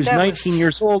 who's 19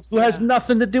 years old, who has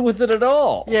nothing to do with it at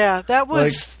all. Yeah, that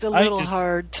was a little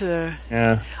hard to...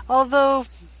 Yeah. Although,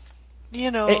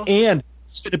 And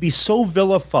it's going to be so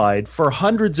vilified for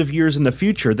hundreds of years in the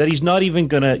future that he's not even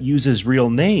going to use his real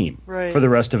name for the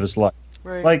rest of his life.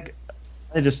 Right. Like,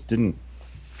 I didn't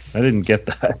get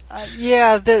that.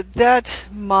 That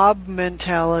mob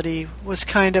mentality was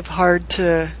kind of hard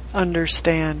to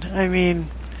understand. I mean...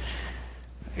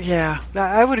 Yeah,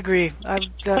 I would agree. That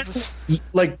was...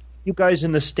 Like, you guys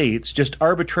in the States just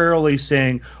arbitrarily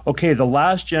saying, okay, the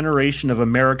last generation of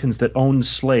Americans that owned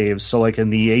slaves, so like in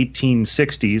the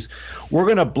 1860s, we're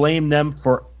going to blame them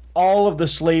for all of the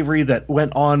slavery that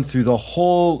went on through the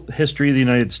whole history of the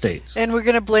United States. And we're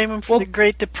going to blame them for the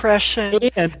Great Depression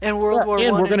and World War I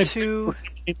and II. We're going to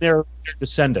blame their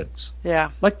descendants.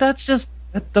 Yeah. Like, that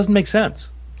doesn't make sense.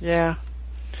 Yeah.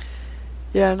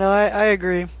 Yeah, no, I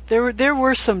agree. There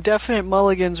were some definite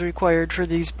mulligans required for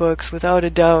these books, without a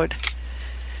doubt.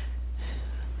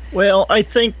 Well, I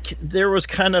think there was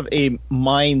kind of a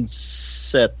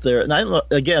mindset there, and I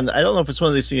don't know if it's one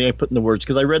of these things I put in the words,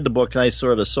 because I read the book and I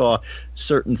sort of saw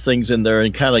certain things in there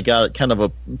and kind of got kind of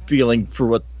a feeling for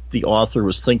what the author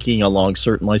was thinking along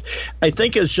certain lines. I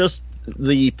think it's just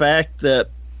the fact that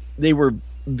they were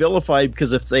vilified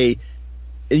because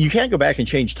you can't go back and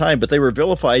change time, but they were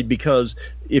vilified because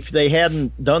if they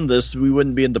hadn't done this, we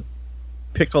wouldn't be in the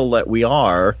pickle that we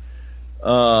are.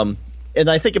 And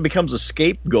I think it becomes a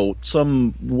scapegoat,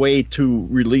 some way to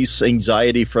release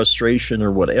anxiety, frustration,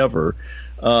 or whatever.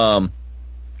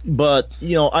 But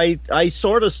I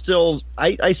sort of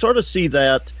see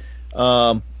that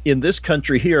in this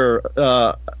country here,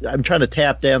 I'm trying to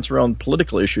tap dance around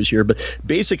political issues here, but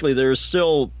basically there's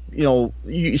still,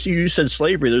 you said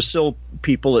slavery. There's still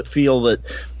people that feel that,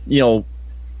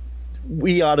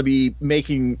 we ought to be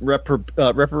making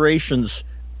reparations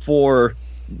for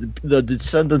the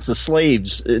descendants of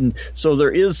slaves, and so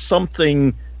there is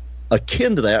something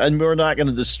akin to that. And we're not going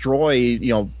to destroy,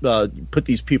 put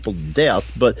these people to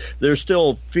death, but there's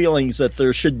still feelings that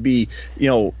there should be,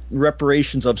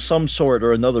 reparations of some sort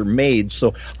or another made.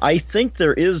 So I think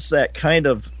there is that kind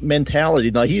of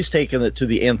mentality. Now he's taken it to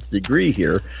the nth degree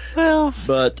here. Well,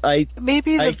 but I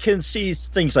can see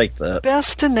things like that.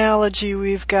 Best analogy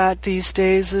we've got these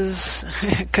days is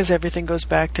because everything goes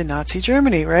back to Nazi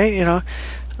Germany, right?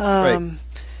 Right.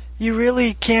 You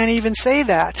really can't even say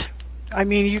that. I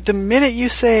mean, the minute you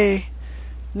say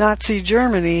Nazi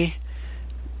Germany,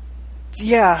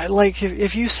 yeah, like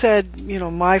if you said,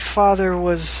 my father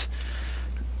was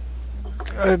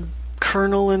a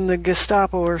colonel in the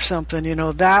Gestapo or something,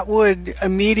 that would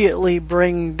immediately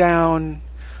bring down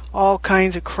all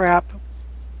kinds of crap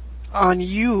on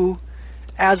you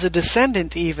as a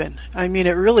descendant even. I mean,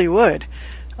 it really would.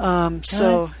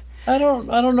 I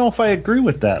don't know if I agree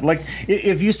with that. Like,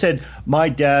 if you said my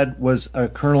dad was a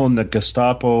colonel in the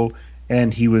Gestapo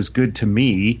and he was good to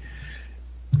me,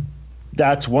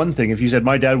 that's one thing. If you said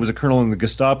my dad was a colonel in the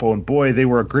Gestapo and boy, they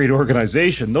were a great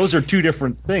organization, those are two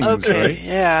different things, okay, right?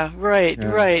 Yeah,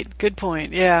 right. Good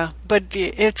point. Yeah, but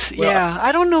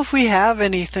I don't know if we have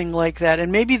anything like that,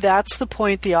 and maybe that's the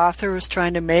point the author was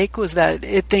trying to make, was that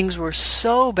things were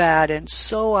so bad and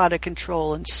so out of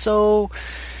control and so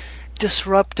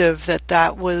disruptive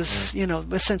that was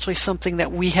essentially something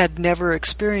that we had never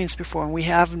experienced before, and we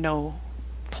have no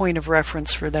point of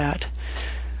reference for that.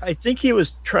 I think he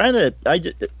was trying to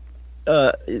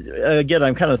again,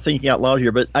 I'm kind of thinking out loud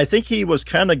here, but I think he was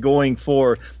kind of going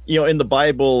for, in the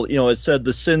Bible, it said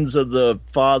the sins of the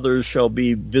fathers shall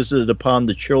be visited upon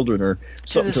the children, or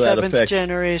something to that effect. To the seventh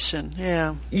generation,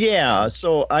 yeah. Yeah,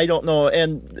 so I don't know,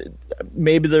 and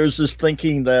maybe there's this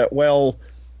thinking that, well,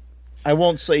 I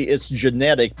won't say it's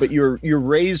genetic, but you're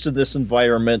raised in this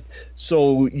environment,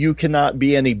 so you cannot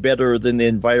be any better than the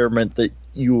environment that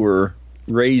you were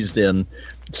raised in.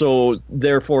 So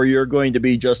therefore, you're going to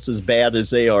be just as bad as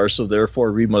they are. So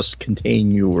therefore, we must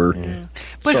contain you, or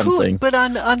something. But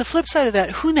on the flip side of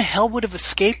that, who in the hell would have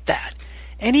escaped that?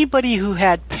 Anybody who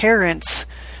had parents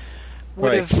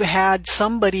would have had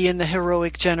somebody in the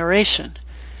heroic generation.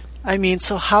 I mean,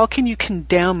 so how can you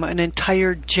condemn an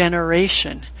entire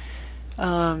generation?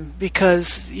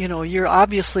 Because you're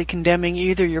obviously condemning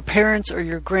either your parents or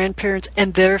your grandparents,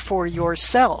 and therefore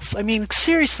yourself. I mean,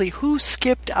 seriously, who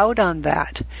skipped out on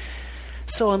that?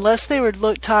 So unless they were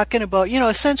talking about,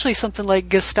 essentially something like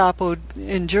Gestapo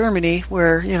in Germany,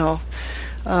 where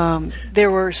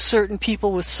there were certain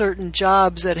people with certain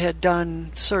jobs that had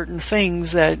done certain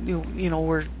things that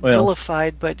were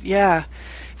vilified. But yeah,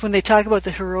 when they talk about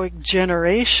the heroic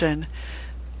generation,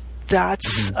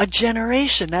 that's a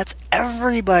generation. That's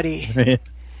everybody.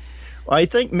 I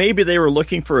think maybe they were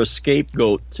looking for a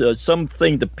scapegoat,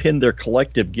 something to pin their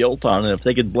collective guilt on. And if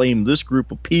they could blame this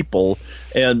group of people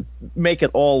and make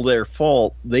it all their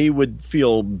fault, they would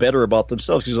feel better about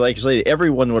themselves. Because, like I say,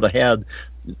 everyone would have had,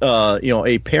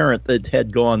 a parent that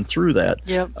had gone through that.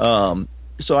 Yep.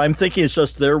 So I'm thinking it's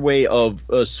just their way of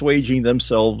assuaging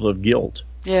themselves of guilt.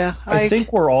 Yeah, I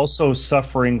think we're also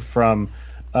suffering from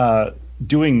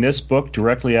doing this book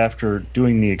directly after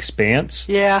doing The Expanse.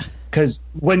 Yeah. Because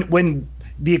when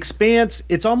The Expanse,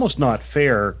 it's almost not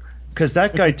fair, because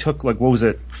that guy took,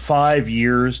 5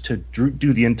 years to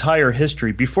do the entire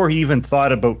history before he even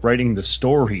thought about writing the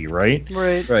story, right?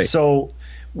 Right. So,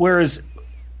 whereas,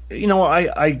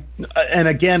 I and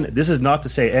again, this is not to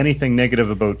say anything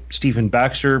negative about Stephen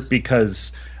Baxter,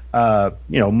 because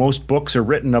most books are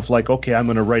written of okay, I'm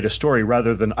going to write a story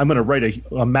rather than I'm going to write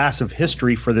a massive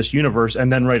history for this universe and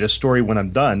then write a story when I'm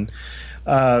done.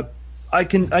 I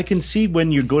can see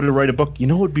when you go to write a book,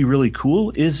 what would be really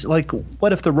cool is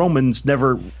what if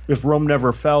if Rome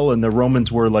never fell and the Romans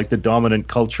were the dominant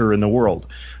culture in the world?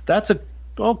 That's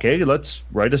okay, let's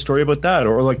write a story about that.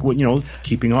 Or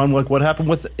keeping on with what happened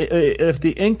with if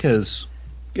the Incas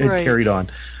had carried on.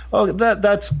 Oh,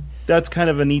 that's kind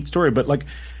of a neat story, but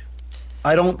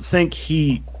I don't think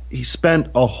he spent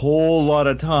a whole lot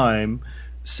of time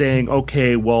saying,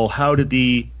 okay, well, how did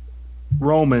the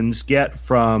Romans get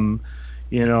from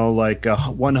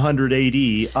 100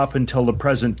 AD up until the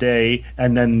present day,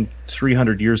 and then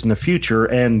 300 years in the future,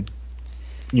 and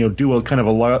do a kind of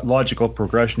a logical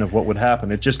progression of what would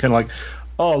happen. It's just kind of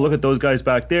oh, look at those guys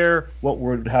back there. What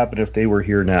would happen if they were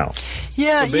here now?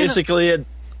 Yeah, so basically,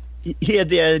 he had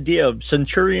the idea of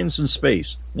centurions in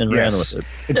space and ran with it.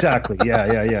 Exactly.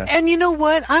 Yeah. And you know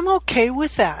what? I'm okay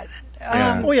with that.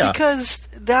 Because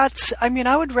that's, I mean,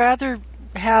 I would rather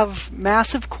have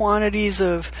massive quantities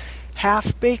of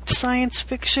half-baked science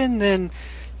fiction than,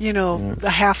 a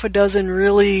half a dozen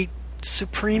really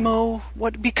supremo.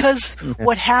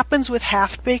 What happens with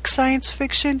half-baked science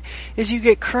fiction is you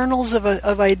get kernels of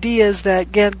ideas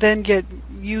that get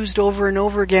used over and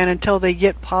over again until they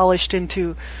get polished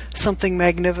into something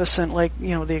magnificent like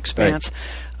The Expanse.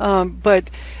 Right.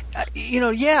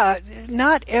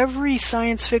 Not every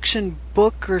science fiction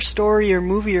book or story or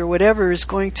movie or whatever is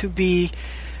going to be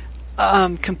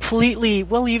completely,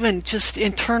 even just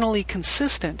internally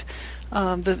consistent.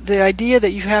 The idea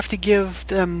that you have to give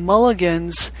them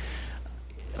mulligans,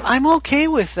 I'm okay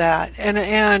with that.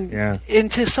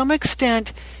 And to some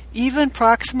extent, even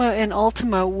Proxima and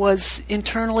Ultima was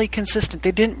internally consistent.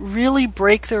 They didn't really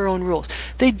break their own rules.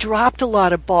 They dropped a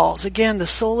lot of balls. Again, the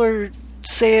solar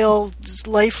sail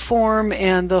life form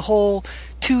and the whole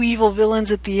two evil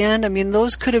villains at the end, I mean,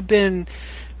 those could have been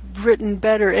written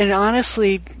better. And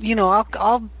honestly,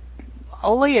 I'll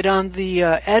lay it on the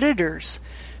editors,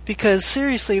 because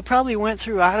seriously, it probably went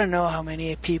through, I don't know how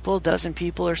many people, dozen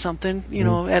people or something,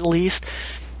 at least,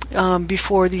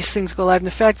 before these things go live. And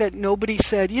the fact that nobody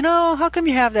said, how come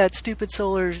you have that stupid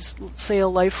solar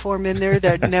sail life form in there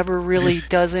that never really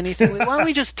does anything? Why don't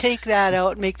we just take that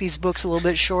out and make these books a little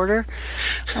bit shorter?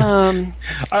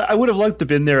 I would have liked to have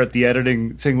been there at the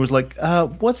editing thing. Was like,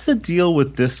 what's the deal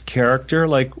with this character?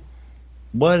 Like,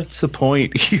 what's the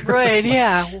point here? Right,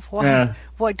 yeah.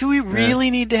 Why do we really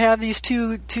need to have these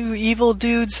two evil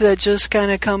dudes that just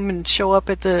kind of come and show up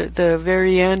at the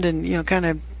very end and, kind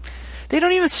of... They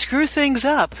don't even screw things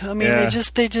up. I mean, they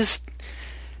just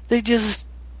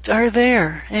are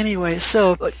there anyway.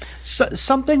 So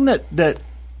something that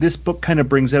this book kind of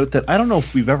brings out that I don't know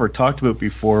if we've ever talked about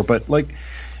before, but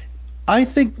I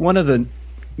think one of the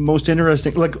most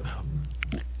interesting,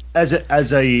 as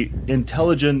a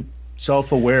intelligent,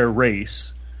 self-aware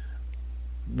race,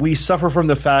 we suffer from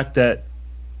the fact that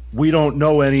we don't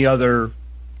know any other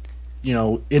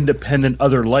independent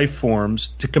other life forms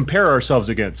to compare ourselves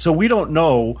against. So we don't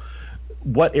know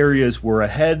what areas we're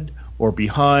ahead or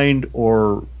behind,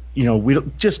 or we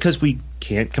don't, just because we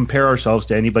can't compare ourselves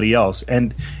to anybody else.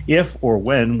 And if or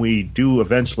when we do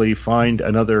eventually find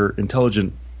another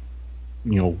intelligent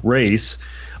race,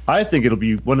 I think it'll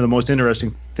be one of the most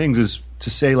interesting things is to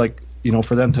say,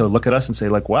 for them to look at us and say,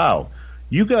 wow,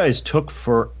 you guys took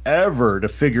forever to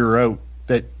figure out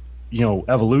that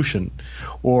evolution,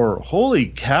 or holy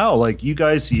cow, you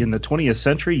guys in the 20th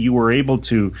century, you were able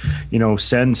to,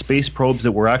 send space probes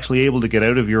that were actually able to get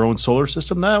out of your own solar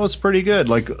system. That was pretty good.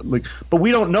 But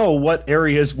we don't know what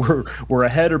areas we're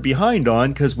ahead or behind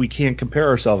on because we can't compare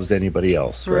ourselves to anybody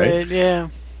else, right? Yeah.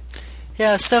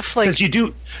 Yeah, stuff like...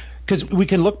 Because we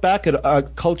can look back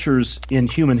at cultures in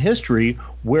human history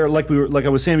where, like I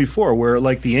was saying before, where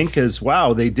the Incas,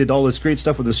 wow, they did all this great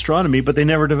stuff with astronomy, but they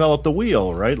never developed the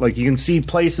wheel, right? You can see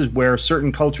places where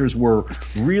certain cultures were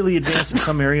really advanced in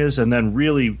some areas, and then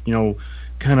really,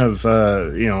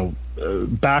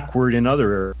 backward in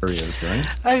other areas, right?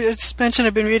 I just mentioned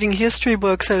I've been reading history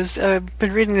books. I've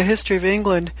been reading the history of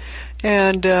England,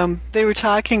 and they were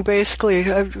talking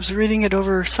basically, I was reading it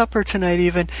over supper tonight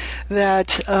even,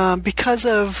 that because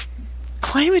of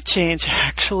climate change,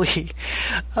 actually,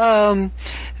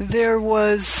 there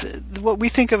was what we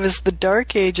think of as the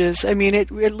Dark Ages. I mean, it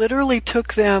literally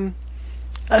took them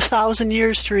 1,000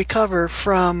 years to recover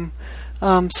from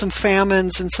some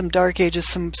famines and some dark ages,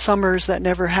 some summers that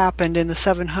never happened in the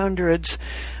 700s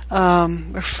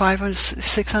or 500s,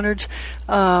 600s.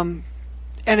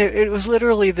 And it was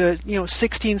literally the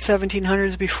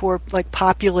 1700s before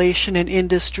population and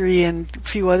industry and a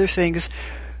few other things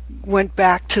went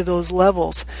back to those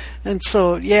levels. And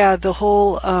so the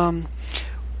whole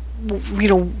we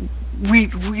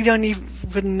don't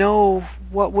even know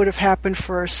what would have happened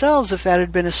for ourselves if that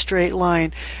had been a straight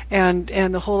line, and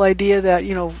the whole idea that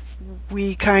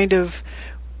we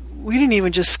didn't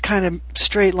even just kind of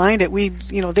straight lined it.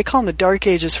 They call them the Dark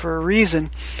Ages for a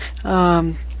reason.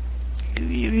 That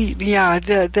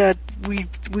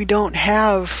we don't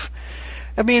have.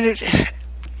 I mean,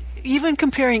 even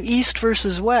comparing East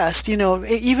versus West,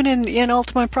 even in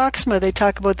Ultima and Proxima, they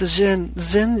talk about the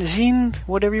Xin,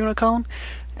 whatever you want to call them,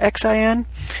 Xin,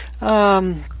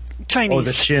 Chinese. Oh, the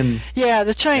Xin. Yeah,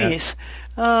 the Chinese.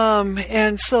 Yeah.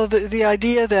 And so the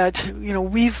idea that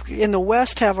we've in the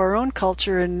West have our own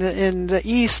culture, and in the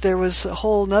East there was a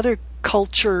whole other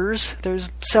cultures. There's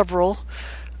several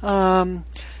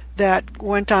that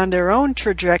went on their own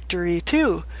trajectory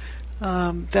too.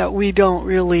 that we don't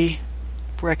really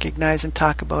recognize and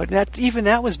talk about.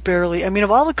 That was barely. I mean, of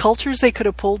all the cultures they could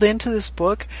have pulled into this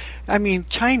book, I mean,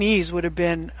 Chinese would have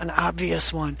been an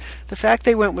obvious one. The fact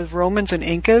they went with Romans and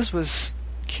Incas was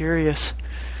curious.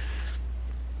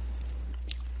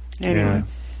 Anyway.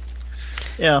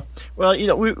 Yeah. Well,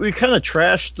 we kind of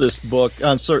trashed this book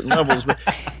on certain levels, but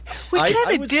we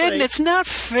kind of did, and it's not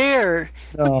fair.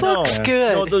 The book's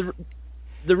good. No,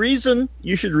 the reason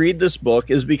you should read this book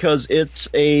is because it's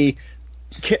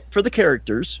for the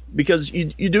characters, because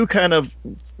you do kind of,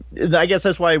 I guess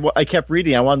that's why I kept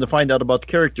reading. I wanted to find out about the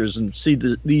characters and see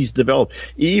these develop.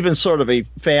 Even sort of a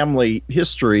family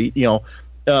history,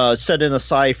 set in a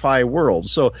sci-fi world.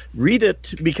 So read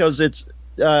it because it's,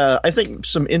 I think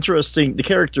the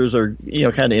characters are,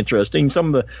 kind of interesting.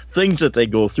 Some of the things that they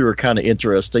go through are kind of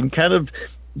interesting, kind of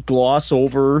gloss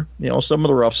over, some of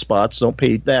the rough spots. Don't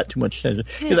pay that too much attention.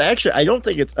 Because actually, I don't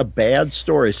think it's a bad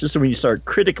story. It's just that when you start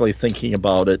critically thinking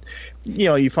about it,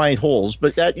 you find holes.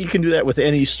 But you can do that with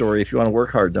any story if you want to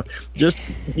work hard enough. Just,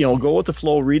 go with the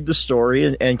flow, read the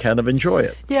story, and kind of enjoy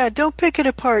it. Yeah, don't pick it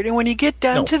apart. And when you get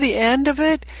down to the end of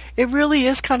it, it really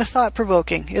is kind of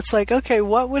thought-provoking. It's like, okay,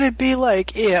 what would it be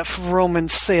like if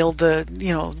Romans sailed the,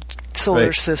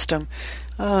 solar system?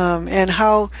 And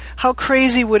how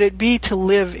crazy would it be to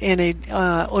live in a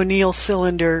O'Neill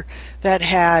cylinder that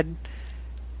had,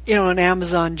 an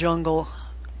Amazon jungle?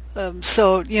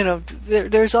 So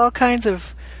there's all kinds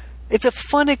of. It's a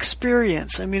fun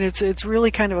experience. I mean, it's really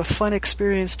kind of a fun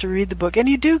experience to read the book, and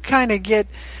you do kind of get.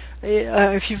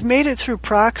 If you've made it through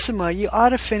Proxima, you ought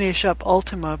to finish up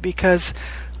Ultima because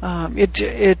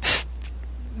there's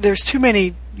too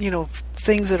many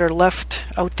things that are left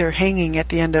out there hanging at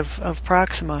the end of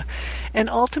Proxima, and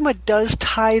Ultima does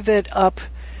tie that up.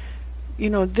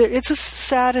 It's a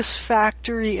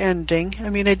satisfactory ending. I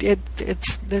mean,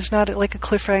 it's there's not like a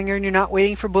cliffhanger, and you're not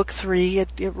waiting for book 3.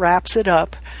 It wraps it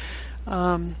up.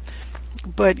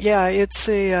 But yeah, it's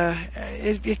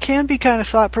it can be kind of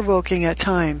thought provoking at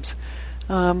times.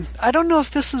 I don't know if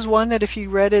this is one that if you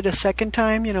read it a second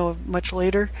time, much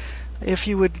later, if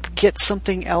you would get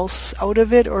something else out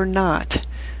of it or not.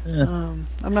 Yeah.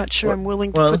 I'm not sure I'm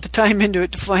willing to put the time into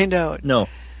it to find out. No.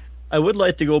 I would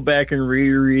like to go back and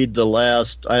reread the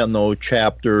last,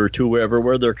 chapter or two,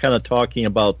 where they're kind of talking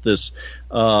about this,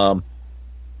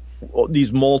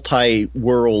 these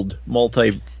multi-world,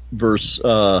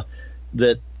 multiverse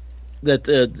that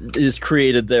is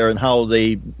created there, and how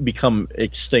they become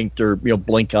extinct or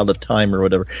blink out of time or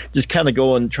whatever. Just kind of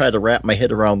go and try to wrap my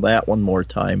head around that one more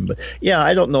time. But yeah,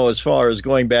 I don't know, as far as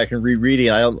going back and rereading,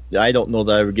 I don't know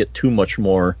that I would get too much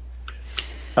more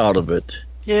out of it.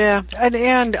 Yeah,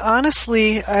 and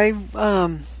honestly, if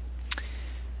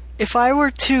I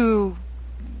were to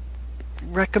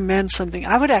recommend something,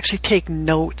 I would actually take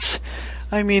notes.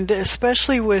 I mean,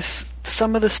 especially with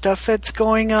some of the stuff that's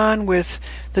going on with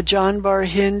the John Bar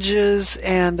hinges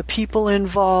and the people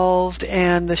involved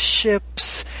and the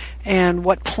ships and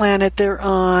what planet they're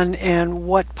on and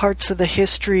what parts of the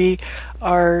history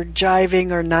are jiving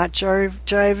or not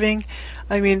jiving.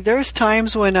 I mean, there's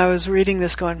times when I was reading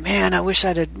this going, man, I wish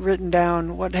I'd had written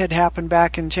down what had happened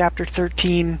back in chapter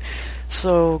 13,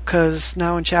 because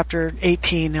now in chapter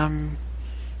 18 I'm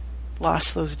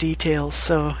lost those details.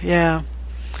 So, yeah.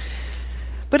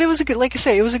 But it was a good, like I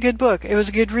say, it was a good book. It was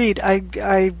a good read.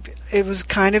 It was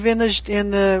kind of in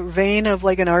the vein of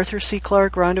like an Arthur C.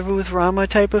 Clarke Rendezvous with Rama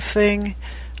type of thing.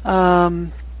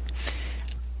 I'd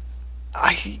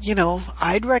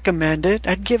recommend it.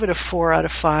 I'd give it a 4 out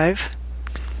of 5.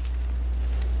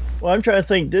 Well, I'm trying to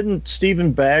think. Didn't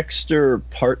Stephen Baxter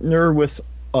partner with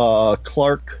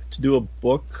Clarke to do a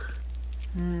book?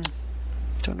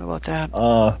 Don't know about that.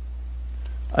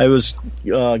 I was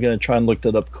going to try and look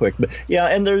that up quick. But yeah,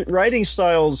 and their writing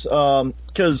styles,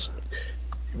 because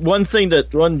one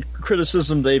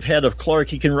criticism they've had of Clarke,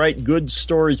 he can write good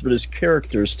stories, but his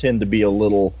characters tend to be a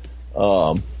little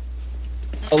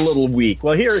weak.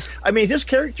 Well, here, I mean, his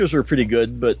characters were pretty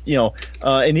good, but,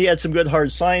 and he had some good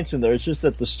hard science in there. It's just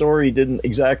that the story didn't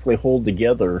exactly hold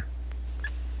together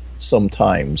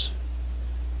sometimes.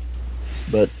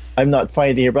 But I'm not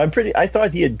finding it, but I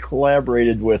thought he had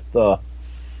collaborated with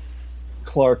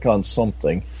Clarke on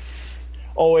something.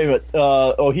 Oh, wait a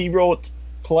minute. He wrote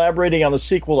collaborating on the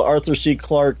sequel to Arthur C.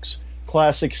 Clarke's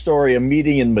classic story, A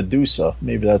Meeting in Medusa.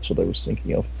 Maybe that's what I was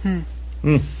thinking of.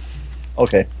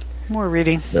 Okay. More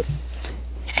reading. Yep.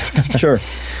 Sure.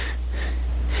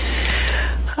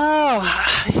 Oh,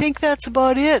 I think that's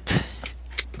about it.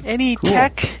 Any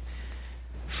tech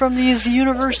from these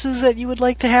universes that you would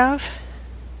like to have?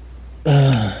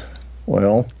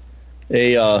 Well,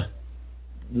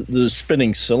 the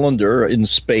spinning cylinder in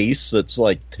space that's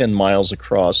like 10 miles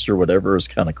across or whatever is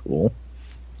kind of cool.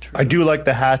 True. I do like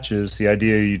the hatches. The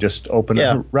idea you just open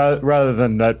it rather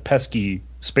than that pesky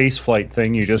space flight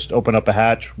thing. You just open up a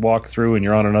hatch, walk through, and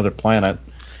you're on another planet.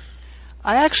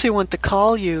 I actually want to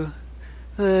call you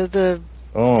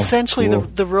essentially cool.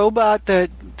 the robot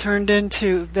that turned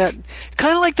into that,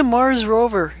 kind of like the Mars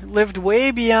rover, lived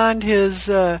way beyond his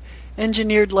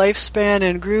engineered lifespan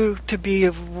and grew to be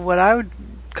what I would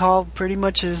call pretty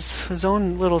much his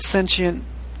own little sentient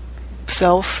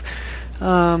self.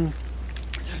 And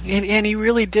he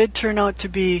really did turn out to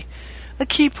be a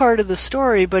key part of the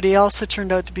story, but he also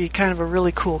turned out to be kind of a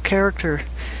really cool character,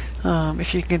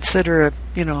 if you consider a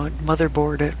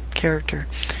motherboard a character.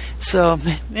 So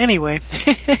anyway,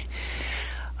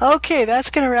 okay,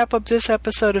 that's going to wrap up this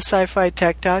episode of Sci-Fi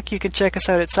Tech Talk. You can check us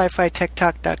out at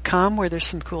sci-fi-tech-talk.com, where there's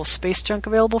some cool space junk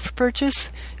available for purchase.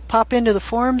 Pop into the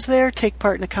forums there, take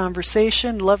part in the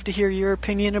conversation. Love to hear your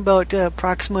opinion about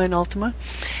Proxima and Ultima.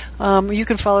 You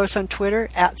can follow us on Twitter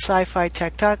at Sci-Fi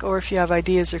Tech Talk, or if you have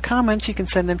ideas or comments, you can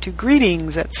send them to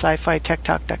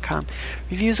greetings@sci-fi-tech-talk.com.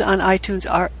 Reviews on iTunes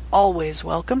are always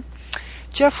welcome.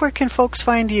 Jeff, where can folks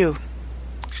find you?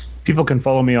 People can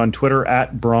follow me on Twitter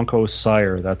at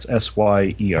BroncoSire. That's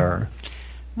SYER.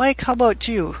 Mike, how about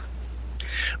you?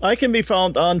 I can be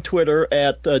found on Twitter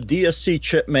at DSC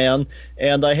Chipman,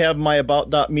 and I have my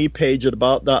about.me page at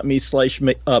about.me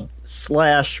 /Mike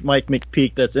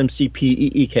McPeak. That's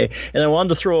MCPEEK. And I wanted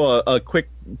to throw a quick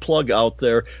plug out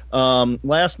there.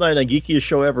 Last night on Geekiest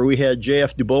Show Ever, we had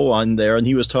J.F. Dubois on there, and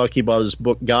he was talking about his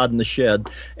book God in the Shed.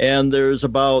 And there's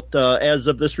about, as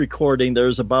of this recording,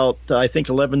 there's about, I think,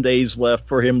 11 days left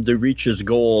for him to reach his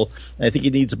goal. I think he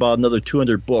needs about another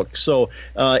 200 books. So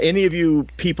any of you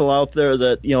people out there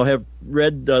that have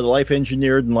read Life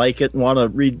Engineered and like it and want to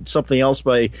read something else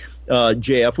by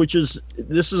JF,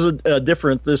 this is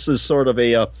different. This is sort of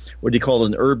a what do you call it,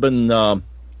 an urban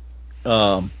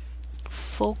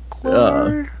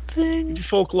folklore thing?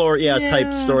 Folklore,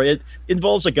 type story. It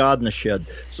involves a god in the shed.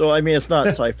 So, I mean, it's not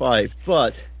sci-fi.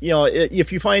 But,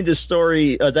 if you find this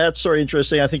story, that story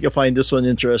interesting, I think you'll find this one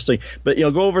interesting. But,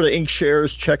 go over to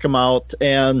Inkshares, check him out.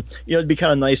 And, it'd be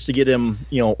kind of nice to get him,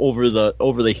 over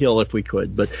the hill if we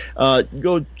could. But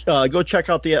go check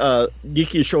out the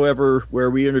Geekiest Show Ever, where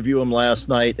we interview him last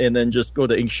night. And then just go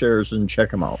to Inkshares and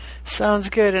check him out. Sounds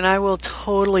good. And I will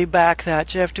totally back that.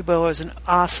 Jeff Dubois is an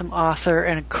awesome author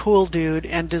and a cool dude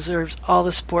and deserves all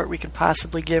the support we can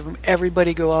possibly give him.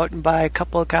 Everybody go out and buy a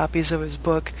couple of copies of his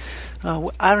book.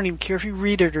 I don't even care if you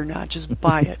read it or not. Just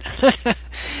buy it.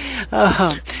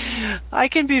 I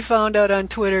can be found out on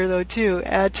Twitter, though, too,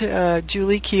 at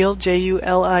Julie Keel, JuliKuehl,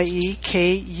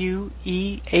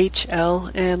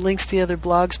 and links to the other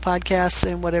blogs, podcasts,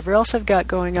 and whatever else I've got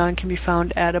going on can be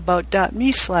found at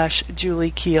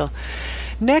about.me/Julie Keel.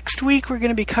 Next week, we're going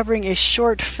to be covering a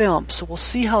short film, so we'll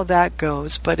see how that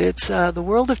goes. But it's The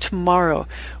World of Tomorrow,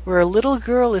 where a little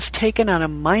girl is taken on a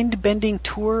mind-bending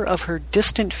tour of her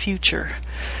distant future.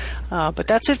 But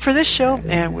that's it for this show,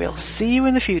 and we'll see you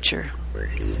in the future.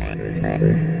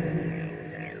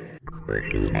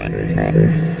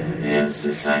 It's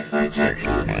the Sci-Fi Tech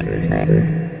Talk.